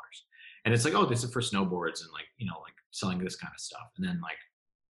 billion. And it's like, oh, this is for snowboards and like, like selling this kind of stuff. And then like,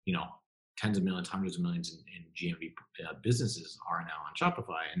 tens of millions, hundreds of millions in GMV businesses are now on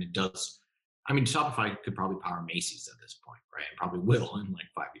Shopify. And it does, I mean, Shopify could probably power Macy's at this point, right? And probably will in like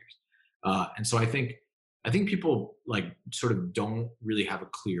 5 years. And so I think people like sort of don't really have a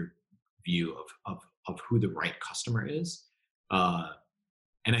clear view of who the right customer is.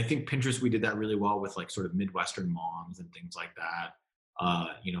 And I think Pinterest, we did that really well with like sort of Midwestern moms and things like that.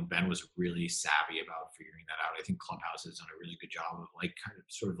 Ben was really savvy about figuring that out. I think Clubhouse has done a really good job of like kind of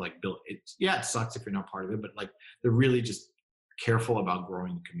sort of like build it. Yeah, it sucks if you're not part of it, but like they're really just careful about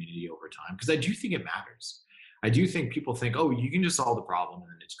growing the community over time. Because I do think it matters. I do think people think, oh, you can just solve the problem and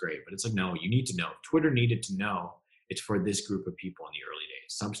then it's great. But it's like, no, you need to know. Twitter needed to know it's for this group of people in the early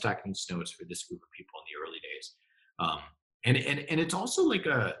days. Substack needs to know it's for this group of people in the early days. And it's also like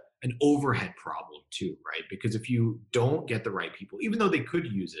an overhead problem too, right? Because if you don't get the right people, even though they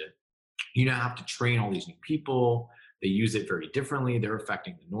could use it, you now have to train all these new people. They use it very differently. They're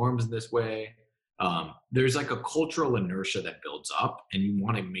affecting the norms in this way. There's like a cultural inertia that builds up, and you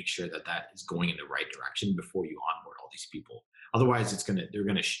want to make sure that is going in the right direction before you onboard all these people. Otherwise, they're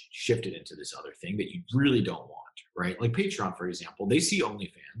gonna shift it into this other thing that you really don't want, right? Like Patreon, for example, they see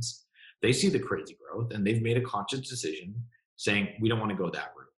OnlyFans, they see the crazy growth, and they've made a conscious decision saying, we don't want to go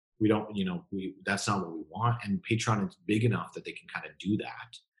that route. We don't, that's not what we want. And Patreon is big enough that they can kind of do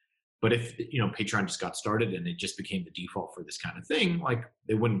that. But if, Patreon just got started and it just became the default for this kind of thing, like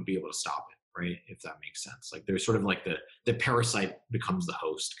they wouldn't be able to stop it, right? If that makes sense. Like there's sort of like the parasite becomes the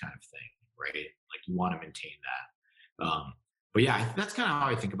host kind of thing, right? Like you want to maintain that. But yeah, that's kind of how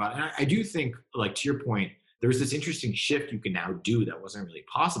I think about it. And I do think, like to your point, there's this interesting shift you can now do that wasn't really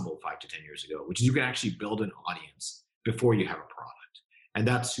possible 5 to 10 years ago, which is you can actually build an audience before you have a product. And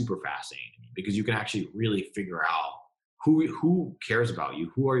that's super fascinating to me because you can actually really figure out who cares about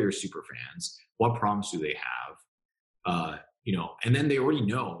you, who are your super fans, what problems do they have, and then they already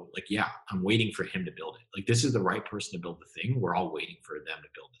know, like, yeah, I'm waiting for him to build it. Like, this is the right person to build the thing. We're all waiting for them to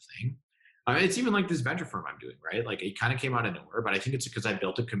build the thing. I mean, it's even like this venture firm I'm doing, right? Like it kind of came out of nowhere, but I think it's because I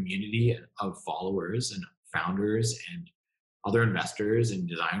built a community of followers and founders and other investors and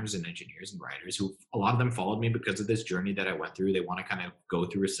designers and engineers and writers who, a lot of them followed me because of this journey that I went through. They want to kind of go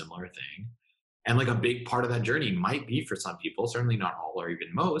through a similar thing. And like a big part of that journey might be for some people, certainly not all or even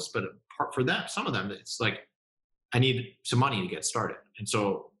most, but for them, some of them, it's like, I need some money to get started. And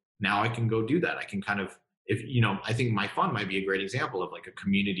so now I can go do that. I can kind of, if, I think my fund might be a great example of like a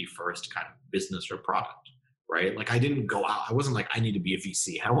community first kind of business or product, right? Like I didn't go out, I wasn't like, I need to be a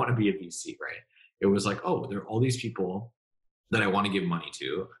VC. I want to be a VC, right? It was like, oh, there are all these people that I want to give money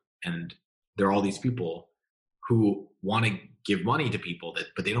to. And there are all these people who want to give money to people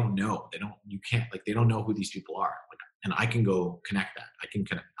but they don't know. They don't know who these people are. Like, and I can go connect that. I can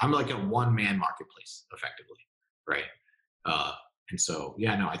connect. I'm like a one-man marketplace effectively. Right. And so,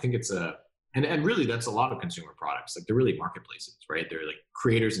 yeah, no, I think it's and really that's a lot of consumer products. Like they're really marketplaces, right? They're like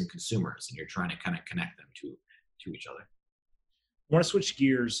creators and consumers, and you're trying to kind of connect them to each other. I want to switch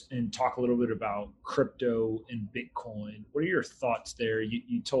gears and talk a little bit about crypto and Bitcoin. What are your thoughts there?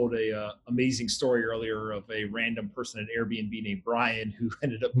 You told a amazing story earlier of a random person at Airbnb named Brian who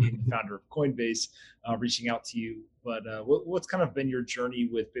ended up being the founder of Coinbase, reaching out to you. But what's kind of been your journey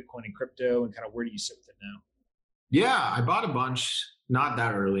with Bitcoin and crypto, and kind of where do you sit with it now? Yeah, I bought a bunch, not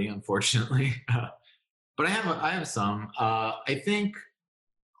that early, unfortunately, but I have some. I think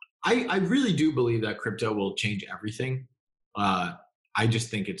I really do believe that crypto will change everything. I just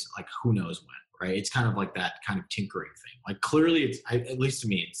think it's like, who knows when, right? It's kind of like that kind of tinkering thing. Like clearly at least to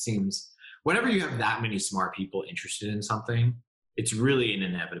me, it seems whenever you have that many smart people interested in something, it's really an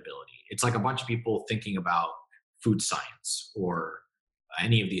inevitability. It's like a bunch of people thinking about food science or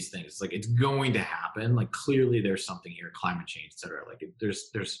any of these things. It's like, it's going to happen. Like clearly there's something here, climate change, et cetera. Like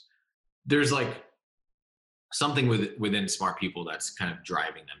there's like something within smart people that's kind of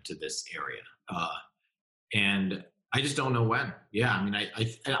driving them to this area. And I just don't know when. Yeah, I mean,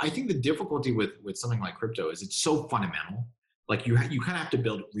 I think the difficulty with something like crypto is it's so fundamental. Like you kind of have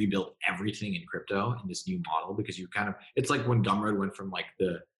to rebuild everything in crypto in this new model, because it's like when Gumroad went from like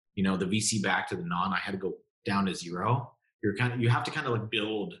the VC back to the non, I had to go down to zero. You have to kind of like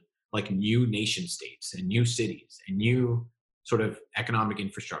build like new nation states and new cities and new sort of economic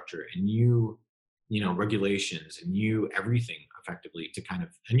infrastructure and new, regulations and new everything effectively, to kind of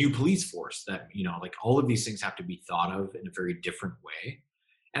a new police force that, like all of these things have to be thought of in a very different way.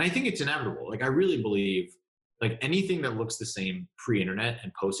 And I think it's inevitable. Like I really believe like anything that looks the same pre-internet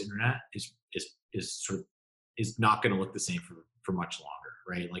and post-internet is not going to look the same for much longer,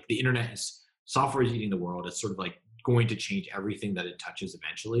 right? Like the internet software is eating the world. It's sort of like going to change everything that it touches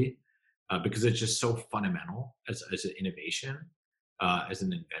eventually, because it's just so fundamental as an innovation, as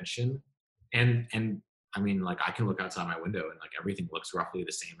an invention. And I mean, like I can look outside my window and like everything looks roughly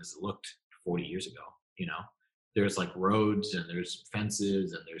the same as it looked 40 years ago. There's like roads and there's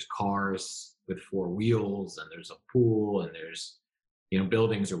fences and there's cars with four wheels and there's a pool and there's,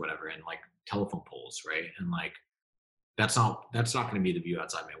 buildings or whatever, and like telephone poles, right? And like that's not going to be the view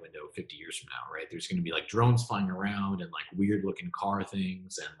outside my window 50 years from now, right? There's going to be like drones flying around and like weird looking car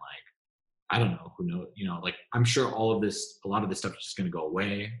things and like, I don't know, who knows, like I'm sure a lot of this stuff is just going to go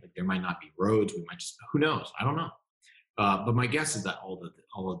away. Like there might not be roads. We might who knows? I don't know. But my guess is that all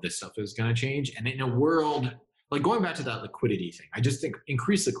of this stuff is going to change. And in a world, like going back to that liquidity thing, I just think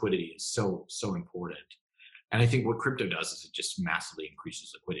increased liquidity is so important. And I think what crypto does is it just massively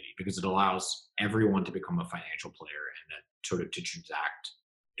increases liquidity, because it allows everyone to become a financial player and sort of to transact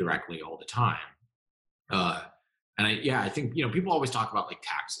directly all the time. And I think, people always talk about like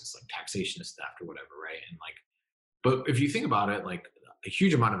taxes, like taxation is theft or whatever, right? And like, but if you think about it, like a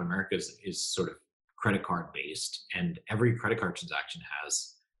huge amount of America is sort of credit card based, and every credit card transaction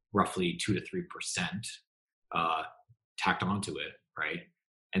has roughly 2 to 3% tacked onto it, right?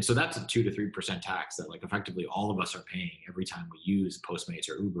 And so that's a 2 to 3% tax that like effectively all of us are paying every time we use Postmates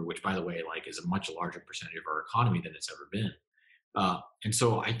or Uber, which by the way, like is a much larger percentage of our economy than it's ever been. And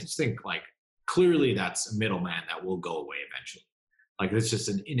so I just think like, clearly that's a middleman that will go away eventually. Like it's just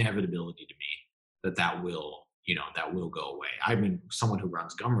an inevitability to me that will go away. I mean, someone who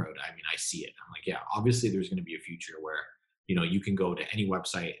runs Gumroad, I mean, I see it. I'm like, yeah, obviously there's going to be a future where, you can go to any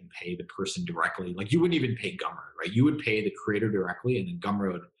website and pay the person directly. Like you wouldn't even pay Gumroad, right? You would pay the creator directly, and then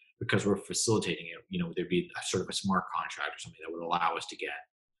Gumroad, because we're facilitating it, there'd be a sort of a smart contract or something that would allow us to get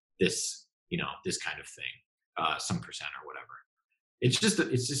this, this kind of thing, some percent or whatever. It's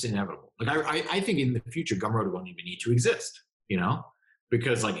just inevitable. Like I think in the future, Gumroad won't even need to exist,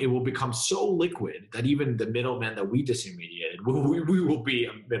 because like it will become so liquid that even the middleman that we disintermediated, we will be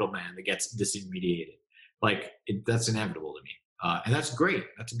a middleman that gets disintermediated. Like that's inevitable to me. And that's great.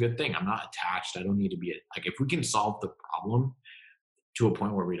 That's a good ththing. I'm not attached. I don't need to be like, if we can solve the problem to a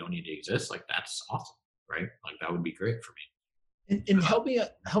point where we don't need to exist, like that's awesome, right? Like that would be great for me. And help me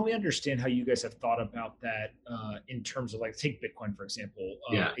understand how you guys have thought about that in terms of like take Bitcoin for example.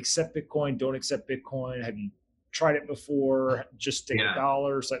 Accept Bitcoin, don't accept Bitcoin. Have you tried it before? Just stick to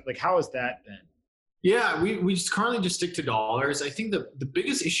dollars. Like how has that been? Yeah, we currently just stick to dollars. I think the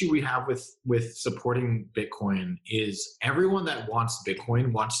biggest issue we have with supporting Bitcoin is everyone that wants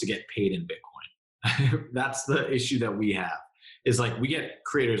Bitcoin wants to get paid in Bitcoin. That's the issue that we have. Is like we get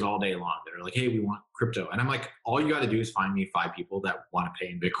creators all day long that are like, hey, we want crypto. And I'm like, all you got to do is find me 5 people that want to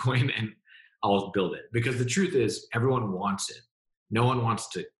pay in Bitcoin and I'll build it. Because the truth is everyone wants it. No one wants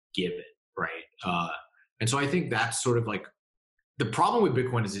to give it, right? And so I think that's sort of like, the problem with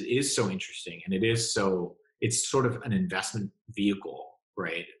Bitcoin is it is so interesting and it's sort of an investment vehicle,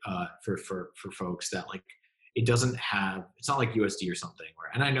 right? For folks that like, it's not like USD or something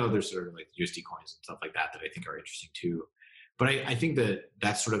and I know there's sort of like USD coins and stuff like that I think are interesting too. But I think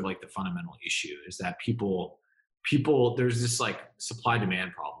that's sort of like the fundamental issue is that people, there's this like supply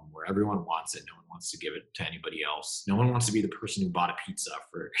demand problem where everyone wants it. No one wants to give it to anybody else. No one wants to be the person who bought a pizza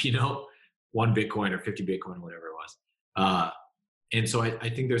for, 1 Bitcoin or 50 Bitcoin or whatever it was. And so I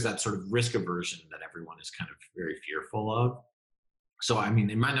think there's that sort of risk aversion that everyone is kind of very fearful of. So, I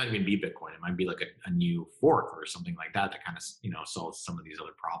mean, it might not even be Bitcoin. It might be like a new fork or something like that kind of, solves some of these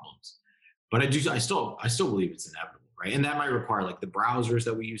other problems. But I still believe it's inevitable, right? And that might require like the browsers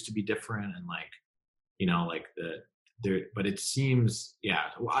that we used to be different and but it seems,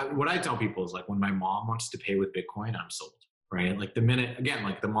 what I tell people is like when my mom wants to pay with Bitcoin, I'm sold, right? Like the minute, again,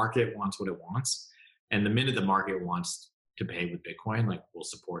 like the market wants what it wants. And the minute the market wants to pay with Bitcoin, like we'll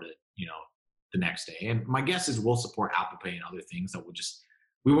support it, the next day. And my guess is we'll support Apple Pay and other things that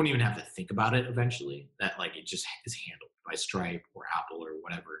we won't even have to think about it eventually, that like it just is handled by Stripe or Apple or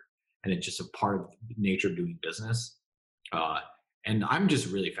whatever. And it's just a part of the nature of doing business. And I'm just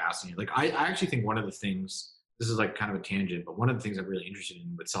really fascinated. Like I actually think one of the things, this is like kind of a tangent, but one of the things I'm really interested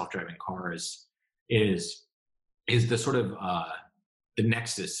in with self-driving cars is the sort of the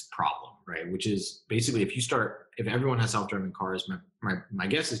nexus problem, right? Which is basically if everyone has self-driving cars, my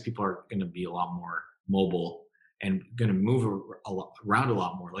guess is people are going to be a lot more mobile and going to move around a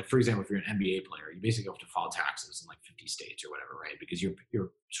lot more. Like for example, if you're an NBA player, you basically have to file taxes in like 50 states or whatever, right? Because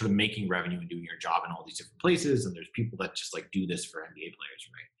you're sort of making revenue and doing your job in all these different places. And there's people that just like do this for NBA players,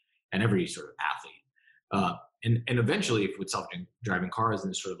 right? And every sort of athlete. And eventually, if with self-driving cars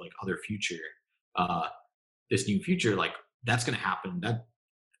and this sort of like other future, this new future, like that's going to happen.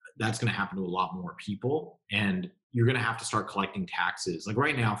 That's going to happen to a lot more people, and you're going to have to start collecting taxes. Like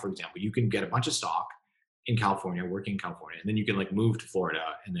right now, for example, you can get a bunch of stock in California, working in California, and then you can like move to Florida,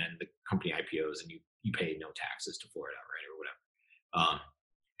 and then the company IPOs, and you pay no taxes to Florida, right, or whatever.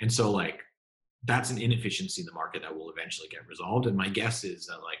 And so like that's an inefficiency in the market that will eventually get resolved. And my guess is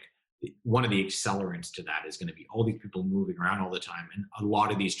that like one of the accelerants to that is going to be all these people moving around all the time, and a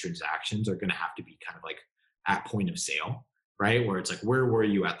lot of these transactions are going to have to be kind of like at point of sale, right? Where it's like, where were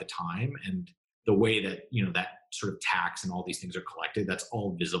you at the time? And the way that, that sort of tax and all these things are collected, that's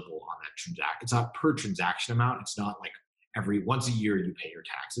all visible on that transaction. It's not per transaction amount. It's not like once a year you pay your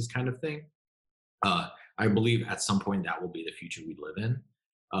taxes kind of thing. I believe at some point that will be the future we live in.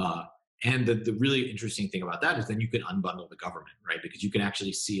 And the really interesting thing about that is then you can unbundle the government, right? Because you can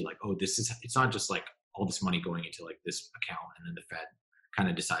actually see like, oh, it's not just like all this money going into like this account and then the Fed kind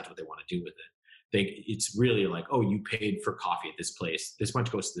of decides what they want to do with it. It's really like, oh, you paid for coffee at this place. This much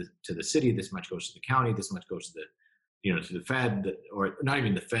goes to the city. This much goes to the county. This much goes to to the Fed, or not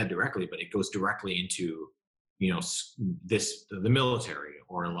even the Fed directly, but it goes directly into, the military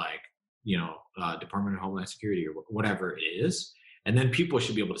or like, Department of Homeland Security or whatever it is. And then people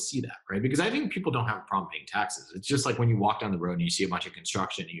should be able to see that, right? Because I think people don't have a problem paying taxes. It's just like when you walk down the road and you see a bunch of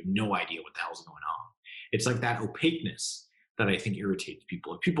construction and you have no idea what the hell's going on. It's like that opaqueness that I think irritates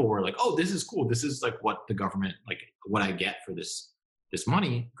people. If people were like, oh, this is cool. This is like what the government, like what I get for this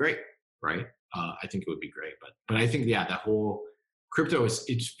money. Great. Right. I think it would be great. But I think, that whole crypto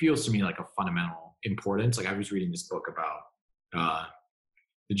it feels to me like a fundamental importance. Like I was reading this book about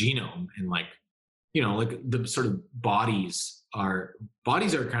the genome and like the sort of bodies are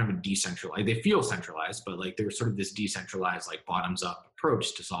kind of a decentralized, they feel centralized, but like they're sort of this decentralized, like bottoms up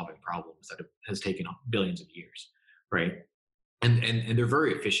approach to solving problems that has taken billions of years. Right. And they're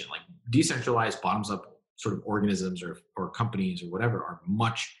very efficient, like decentralized bottoms up sort of organisms or companies or whatever are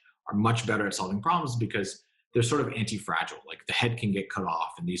much better at solving problems because they're sort of anti-fragile. Like the head can get cut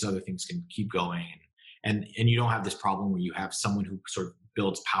off and these other things can keep going. And you don't have this problem where you have someone who sort of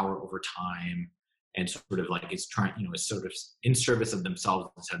builds power over time and sort of like is trying, is sort of in service of themselves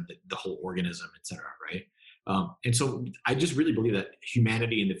instead of the whole organism, et cetera, right? And so I just really believe that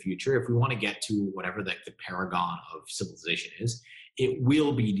humanity in the future, if we want to get to whatever the paragon of civilization is, it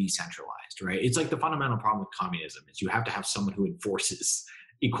will be decentralized, right? It's like the fundamental problem with communism is you have to have someone who enforces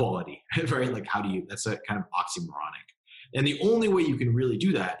equality, right? Like that's a kind of oxymoronic. And the only way you can really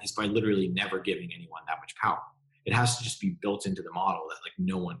do that is by literally never giving anyone that much power. It has to just be built into the model that like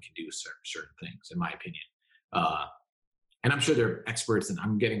no one can do certain things, in my opinion. And I'm sure there are experts, and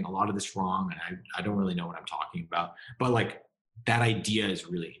I'm getting a lot of this wrong, and I don't really know what I'm talking about. But like that idea is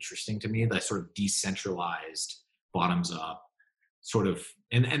really interesting to me, that sort of decentralized, bottoms up sort of,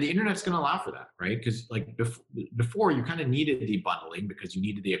 and the internet's going to allow for that, right? Because like before you kind of needed the bundling because you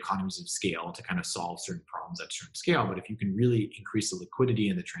needed the economies of scale to kind of solve certain problems at a certain scale. But if you can really increase the liquidity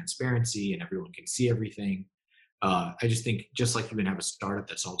and the transparency and everyone can see everything, I just think just like you can have a startup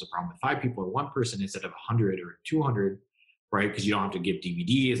that solves a problem with 5 people or 1 person instead of 100 or 200, right? Because you don't have to give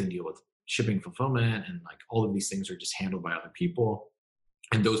DVDs and deal with shipping, fulfillment, and like all of these things are just handled by other people.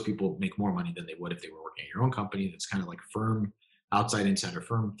 And those people make more money than they would if they were working at your own company. That's kind of like firm, outside insider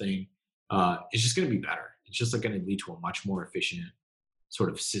firm thing. It's just going to be better. It's just like going to lead to a much more efficient sort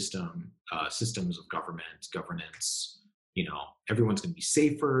of systems of governance. Everyone's going to be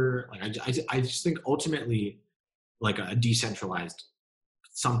safer. Like I just think ultimately, like a decentralized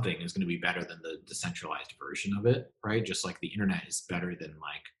something is going to be better than the decentralized version of it, right? Just like the internet is better than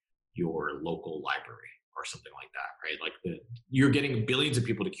like your local library or something like that, right? Like you're getting billions of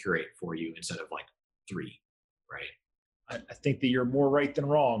people to curate for you instead of like 3, right? I think that you're more right than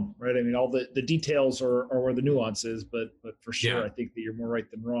wrong, right? I mean, all the details are where the nuance is, but for sure, yeah. I think that you're more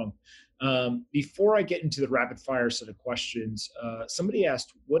right than wrong. Before I get into the rapid fire set of questions, somebody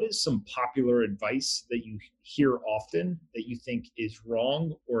asked, what is some popular advice that you hear often that you think is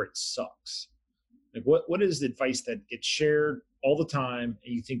wrong or it sucks? Like what is the advice that gets shared all the time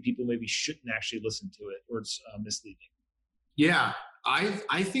and you think people maybe shouldn't actually listen to it or it's misleading? Yeah.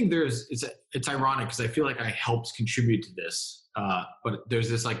 I think it's ironic because I feel like I helped contribute to this, but there's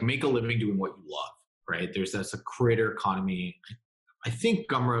this like make a living doing what you love, right? There's this a creator economy. I think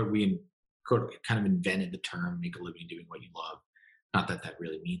Gumroad, we kind of invented the term make a living doing what you love. Not that that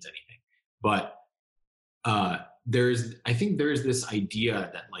really means anything, but I think there's this idea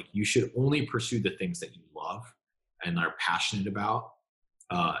that like you should only pursue the things that you love and are passionate about.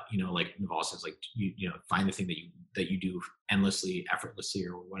 Like Naval says, like find the thing that you do endlessly, effortlessly,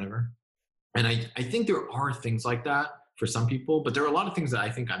 or whatever. And I think there are things like that for some people, but there are a lot of things that I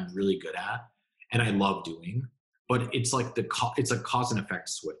think I'm really good at and I love doing. But it's like it's like cause and effect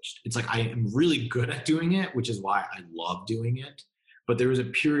switched. It's like I am really good at doing it, which is why I love doing it. But there was a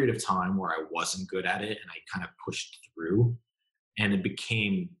period of time where I wasn't good at it, and I kind of pushed through, and it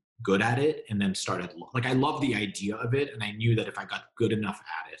became good at it, and then started like I love the idea of it, and I knew that if I got good enough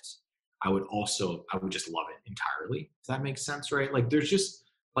at it, I would just love it entirely. If that makes sense, right? Like there's just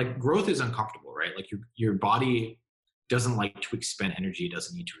like growth is uncomfortable, right? Like your body doesn't like to expend energy it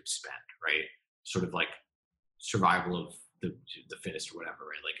doesn't need to expend, right? Sort of like survival of the fittest or whatever,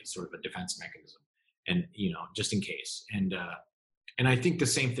 right? Like it's sort of a defense mechanism, and just in case. And I think the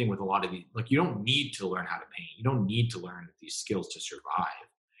same thing with a lot of these. Like you don't need to learn how to paint. You don't need to learn these skills to survive.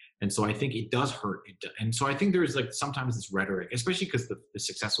 And so I think it does hurt. And so I think there's like sometimes this rhetoric, especially because the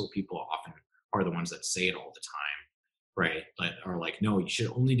successful people often are the ones that say it all the time, right? Like, or like, no, you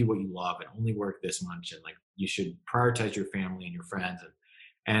should only do what you love and only work this much. And like, you should prioritize your family and your friends.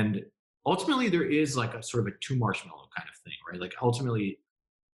 And ultimately there is like a sort of a 2 marshmallow kind of thing, right? Like ultimately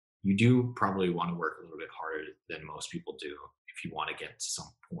you do probably want to work a little bit harder than most people do if you want to get to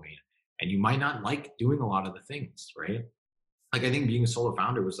some point. And you might not like doing a lot of the things, right? Like I think being a solo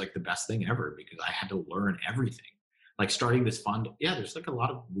founder was like the best thing ever because I had to learn everything. Like starting this fund, yeah, there's like a lot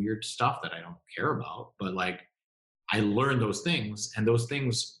of weird stuff that I don't care about, but like I learned those things, and those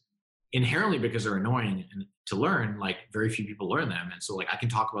things inherently, because they're annoying and to learn, like very few people learn them. And so like I can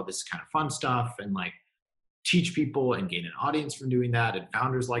talk about this kind of fun stuff and like teach people and gain an audience from doing that, and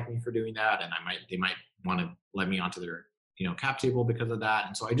founders like me for doing that, and they might want to let me onto their cap table because of that.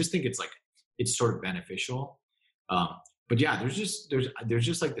 And so I just think it's sort of beneficial. But yeah, there's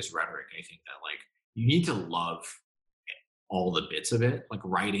just like this rhetoric, I think, that like you need to love all the bits of it, like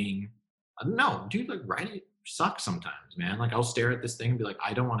writing. No, dude, like writing sucks sometimes, man. Like I'll stare at this thing and be like,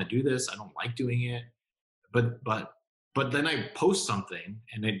 I don't want to do this. I don't like doing it. But then I post something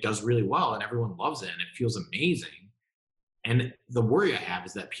and it does really well and everyone loves it and it feels amazing. And the worry I have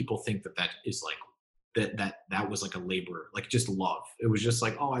is that people think that is like, that was like a labor, like just love. It was just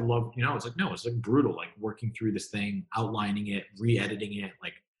like, oh, I love, it's like, no, it's like brutal, like working through this thing, outlining it, re-editing it,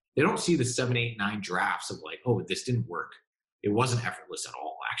 like they don't see the 7, 8, 9 drafts of like, oh, this didn't work. It wasn't effortless at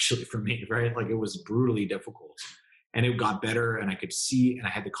all, actually, for me, right? Like it was brutally difficult, and it got better, and I could see, and I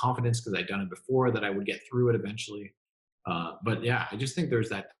had the confidence because I'd done it before that I would get through it eventually. But yeah, I just think there's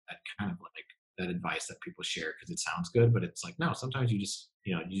that kind of like that advice that people share because it sounds good, but it's like, no, sometimes you just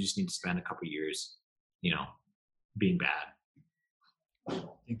need to spend a couple years, being bad. I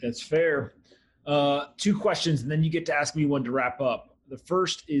think that's fair. 2 questions, and then you get to ask me one to wrap up. The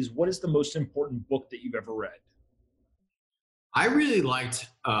first is, what is the most important book that you've ever read? I really liked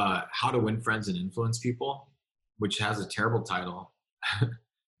How to Win Friends and Influence People, which has a terrible title,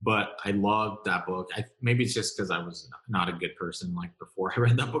 but I loved that book. Maybe it's just because I was not a good person like before I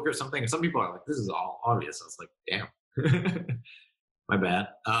read that book or something. And some people are like, this is all obvious. I was like, damn, my bad.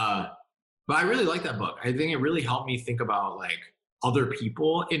 But I really like that book. I think it really helped me think about like other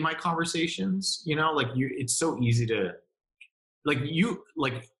people in my conversations. It's so easy to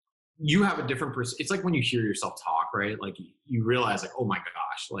you have a different person. It's like when you hear yourself talk, right? Like you realize like, oh my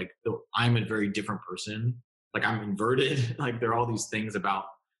gosh, like I'm a very different person. Like I'm inverted. Like there are all these things about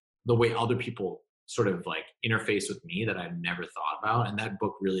the way other people sort of like interface with me that I've never thought about. And that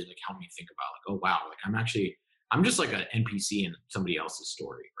book really like helped me think about like, oh wow, like I'm just like an NPC in somebody else's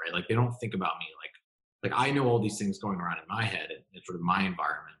story, right? Like they don't think about me like I know all these things going around in my head and sort of my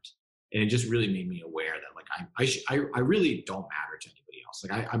environment. And it just really made me aware that like I really don't matter to anybody else.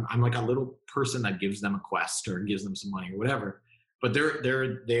 Like I'm like a little person that gives them a quest or gives them some money or whatever, but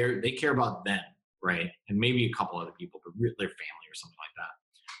they care about them, right? And maybe a couple other people, but their family or something like that.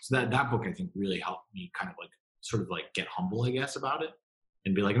 So that book I think really helped me kind of like sort of like get humble, I guess, about it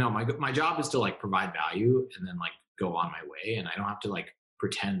and be like, no, my job is to like provide value and then like go on my way, and I don't have to like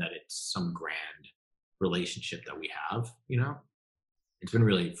pretend that it's some grand relationship that we have. It's been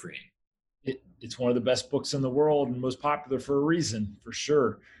really freeing. It's one of the best books in the world and most popular for a reason, for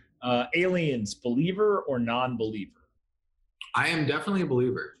sure. Aliens, believer or non-believer? I am definitely a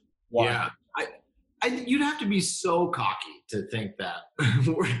believer. Why? Yeah. You'd have to be so cocky to think that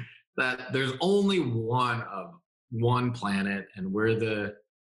that there's only one planet and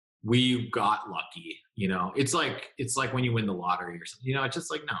we got lucky. It's like when you win the lottery or something. It's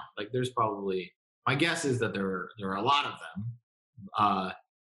just like, no, like there's probably, my guess is that there are a lot of them.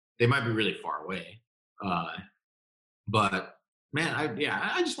 They might be really far away. But man,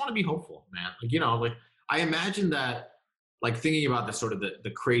 I just want to be hopeful, man. Like, I imagine that, like thinking about the sort of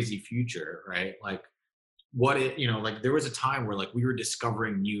the crazy future, right? Like like there was a time where like we were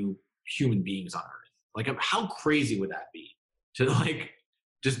discovering new human beings on Earth. Like how crazy would that be to like,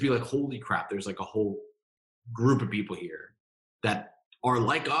 just be like, holy crap, there's like a whole group of people here that are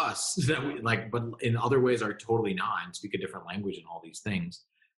like us that we like, but in other ways are totally not and speak a different language and all these things.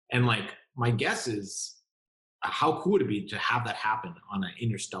 And like, my guess is how cool would it be to have that happen on an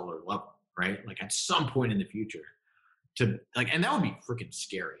interstellar level, right? Like at some point in the future to like, and that would be freaking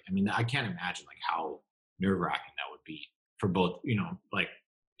scary. I mean, I can't imagine like how nerve-wracking that would be for both, like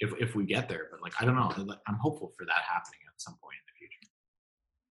if we get there, but like, I don't know, I'm hopeful for that happening at some point in the future.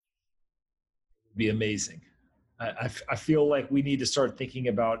 It would be amazing. I feel like we need to start thinking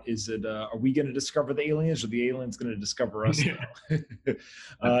about, are we going to discover the aliens or the aliens going to discover us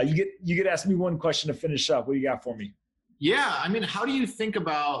now? You get asked me one question to finish up. What do you got for me? Yeah. I mean, how do you think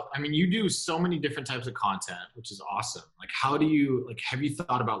about, you do so many different types of content, which is awesome. Like, how do you, like, have you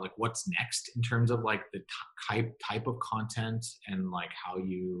thought about like what's next in terms of like the type of content and like how do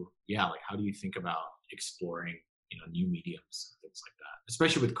you think about exploring, new mediums, things like that,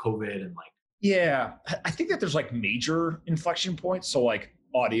 especially with COVID and like, yeah, I think that there's like major inflection points. So like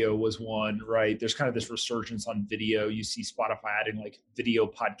audio was one, right? There's kind of this resurgence on video. You see Spotify adding like video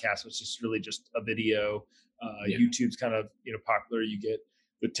podcasts, which is really just a video. YouTube's kind of, popular. You get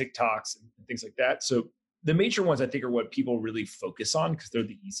the TikToks and things like that. So the major ones I think are what people really focus on because they're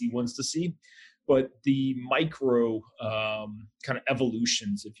the easy ones to see. But the micro kind of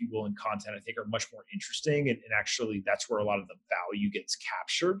evolutions, if you will, in content, I think are much more interesting. And actually that's where a lot of the value gets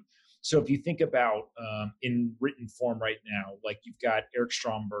captured. So if you think about in written form right now, like you've got Eric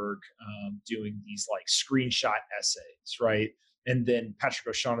Stromberg doing these like screenshot essays, right? And then Patrick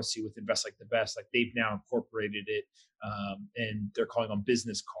O'Shaughnessy with Invest Like the Best, like they've now incorporated it and they're calling them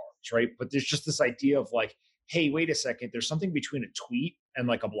business cards, right? But there's just this idea of like, hey, wait a second, there's something between a tweet and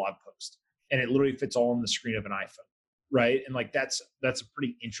like a blog post, and it literally fits all on the screen of an iPhone, right? And like that's a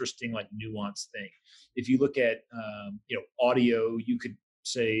pretty interesting like nuanced thing. If you look at audio, you could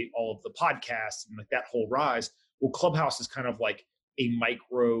say all of the podcasts and like that whole rise. Well, Clubhouse is kind of like a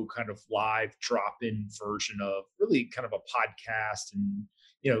micro kind of live drop-in version of really kind of a podcast and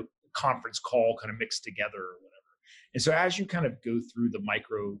conference call kind of mixed together or whatever. And so as you kind of go through the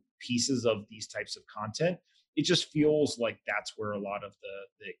micro pieces of these types of content, it just feels like that's where a lot of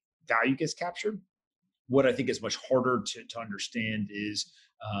the value gets captured. What I think is much harder to understand is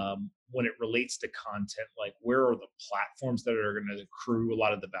when it relates to content, like where are the platforms that are going to accrue a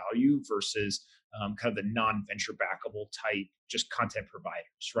lot of the value versus kind of the non-venture backable type just content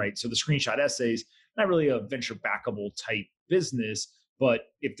providers, right? So the screenshot essays, not really a venture backable type business, but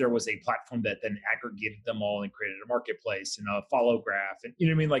if there was a platform that then aggregated them all and created a marketplace and a follow graph, and you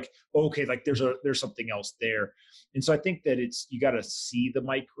know what I mean, like okay, like there's something else there. And so I think that you got to see the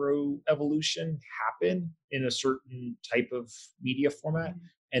micro evolution happen in a certain type of media format,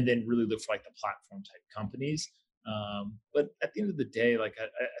 and then really look for like the platform type companies. But at the end of the day, like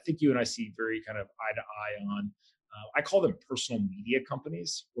I think you and I see very kind of eye to eye on. I call them personal media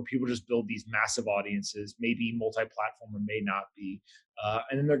companies, where people just build these massive audiences, maybe multi-platform or may not be,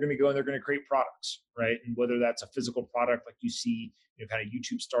 and then they're going to go and they're going to create products, right? And whether that's a physical product, like you see, kind of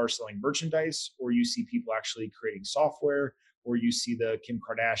YouTube stars selling merchandise, or you see people actually creating software, or you see the Kim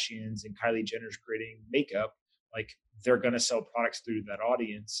Kardashians and Kylie Jenner's creating makeup, like they're going to sell products through that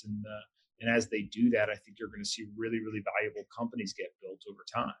audience, and as they do that, I think you're going to see really, really valuable companies get built over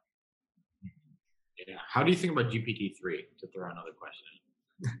time. Yeah. How do you think about GPT-3, to throw another question?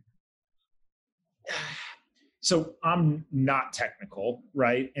 So I'm not technical,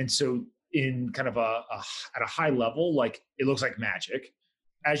 right? And so in kind of at a high level, like it looks like magic.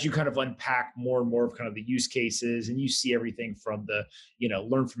 As you kind of unpack more and more of kind of the use cases, and you see everything from the,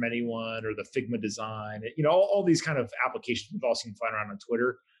 learn from anyone or the Figma design, all these kind of applications we've all seen flying around on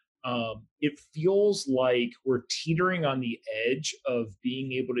Twitter. It feels like we're teetering on the edge of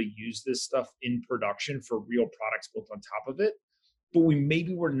being able to use this stuff in production for real products built on top of it. But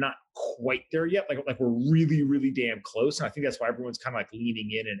we're not quite there yet. Like we're really, really damn close. And I think that's why everyone's kind of like leaning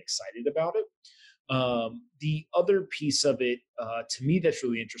in and excited about it. The other piece of it, to me, that's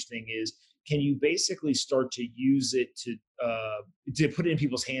really interesting is, can you basically start to use it to put it in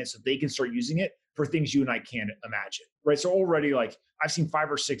people's hands so they can start using it for things you and I can't imagine, right? So already, like I've seen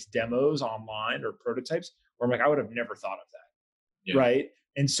 5 or 6 demos online or prototypes where I'm like, I would have never thought of that, right?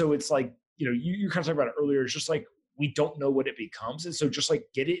 And so it's like, you kind of talked about it earlier. It's just like, we don't know what it becomes. And so just like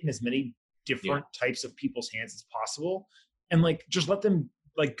get it in as many different types of people's hands as possible, and like just let them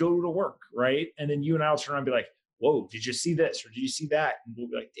like go to work, right? And then you and I will turn around and be like, whoa, did you see this? Or did you see that? And we'll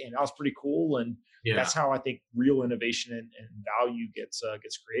be like, damn, that was pretty cool. And that's how I think real innovation and value gets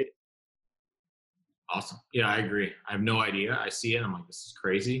created. Awesome. Yeah, I agree. I have no idea. I see it. I'm like, this is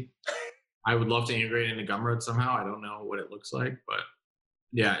crazy. I would love to integrate it into Gumroad somehow. I don't know what it looks like, but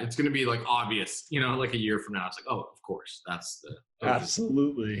yeah, it's going to be like obvious, like a year from now. It's like, oh, of course, that's the.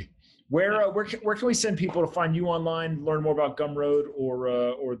 Absolutely. Where can we send people to find you online, learn more about Gumroad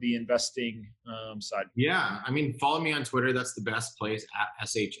or the investing side? Yeah, I mean, follow me on Twitter. That's the best place,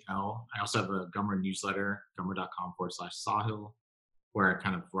 @SHL. I also have a Gumroad newsletter, gumroad.com/Sahil, where I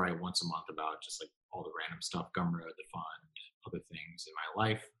kind of write once a month about just like all the random stuff, Gumroad, the fund, other things in my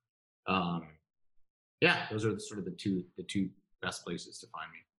life. Yeah, those are sort of the two best places to find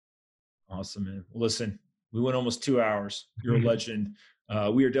me. Awesome, man. Well, listen, we went almost 2 hours. You're a legend.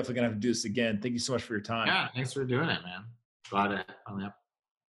 We are definitely going to have to do this again. Thank you so much for your time. Yeah, thanks for doing it, man. Glad to finally have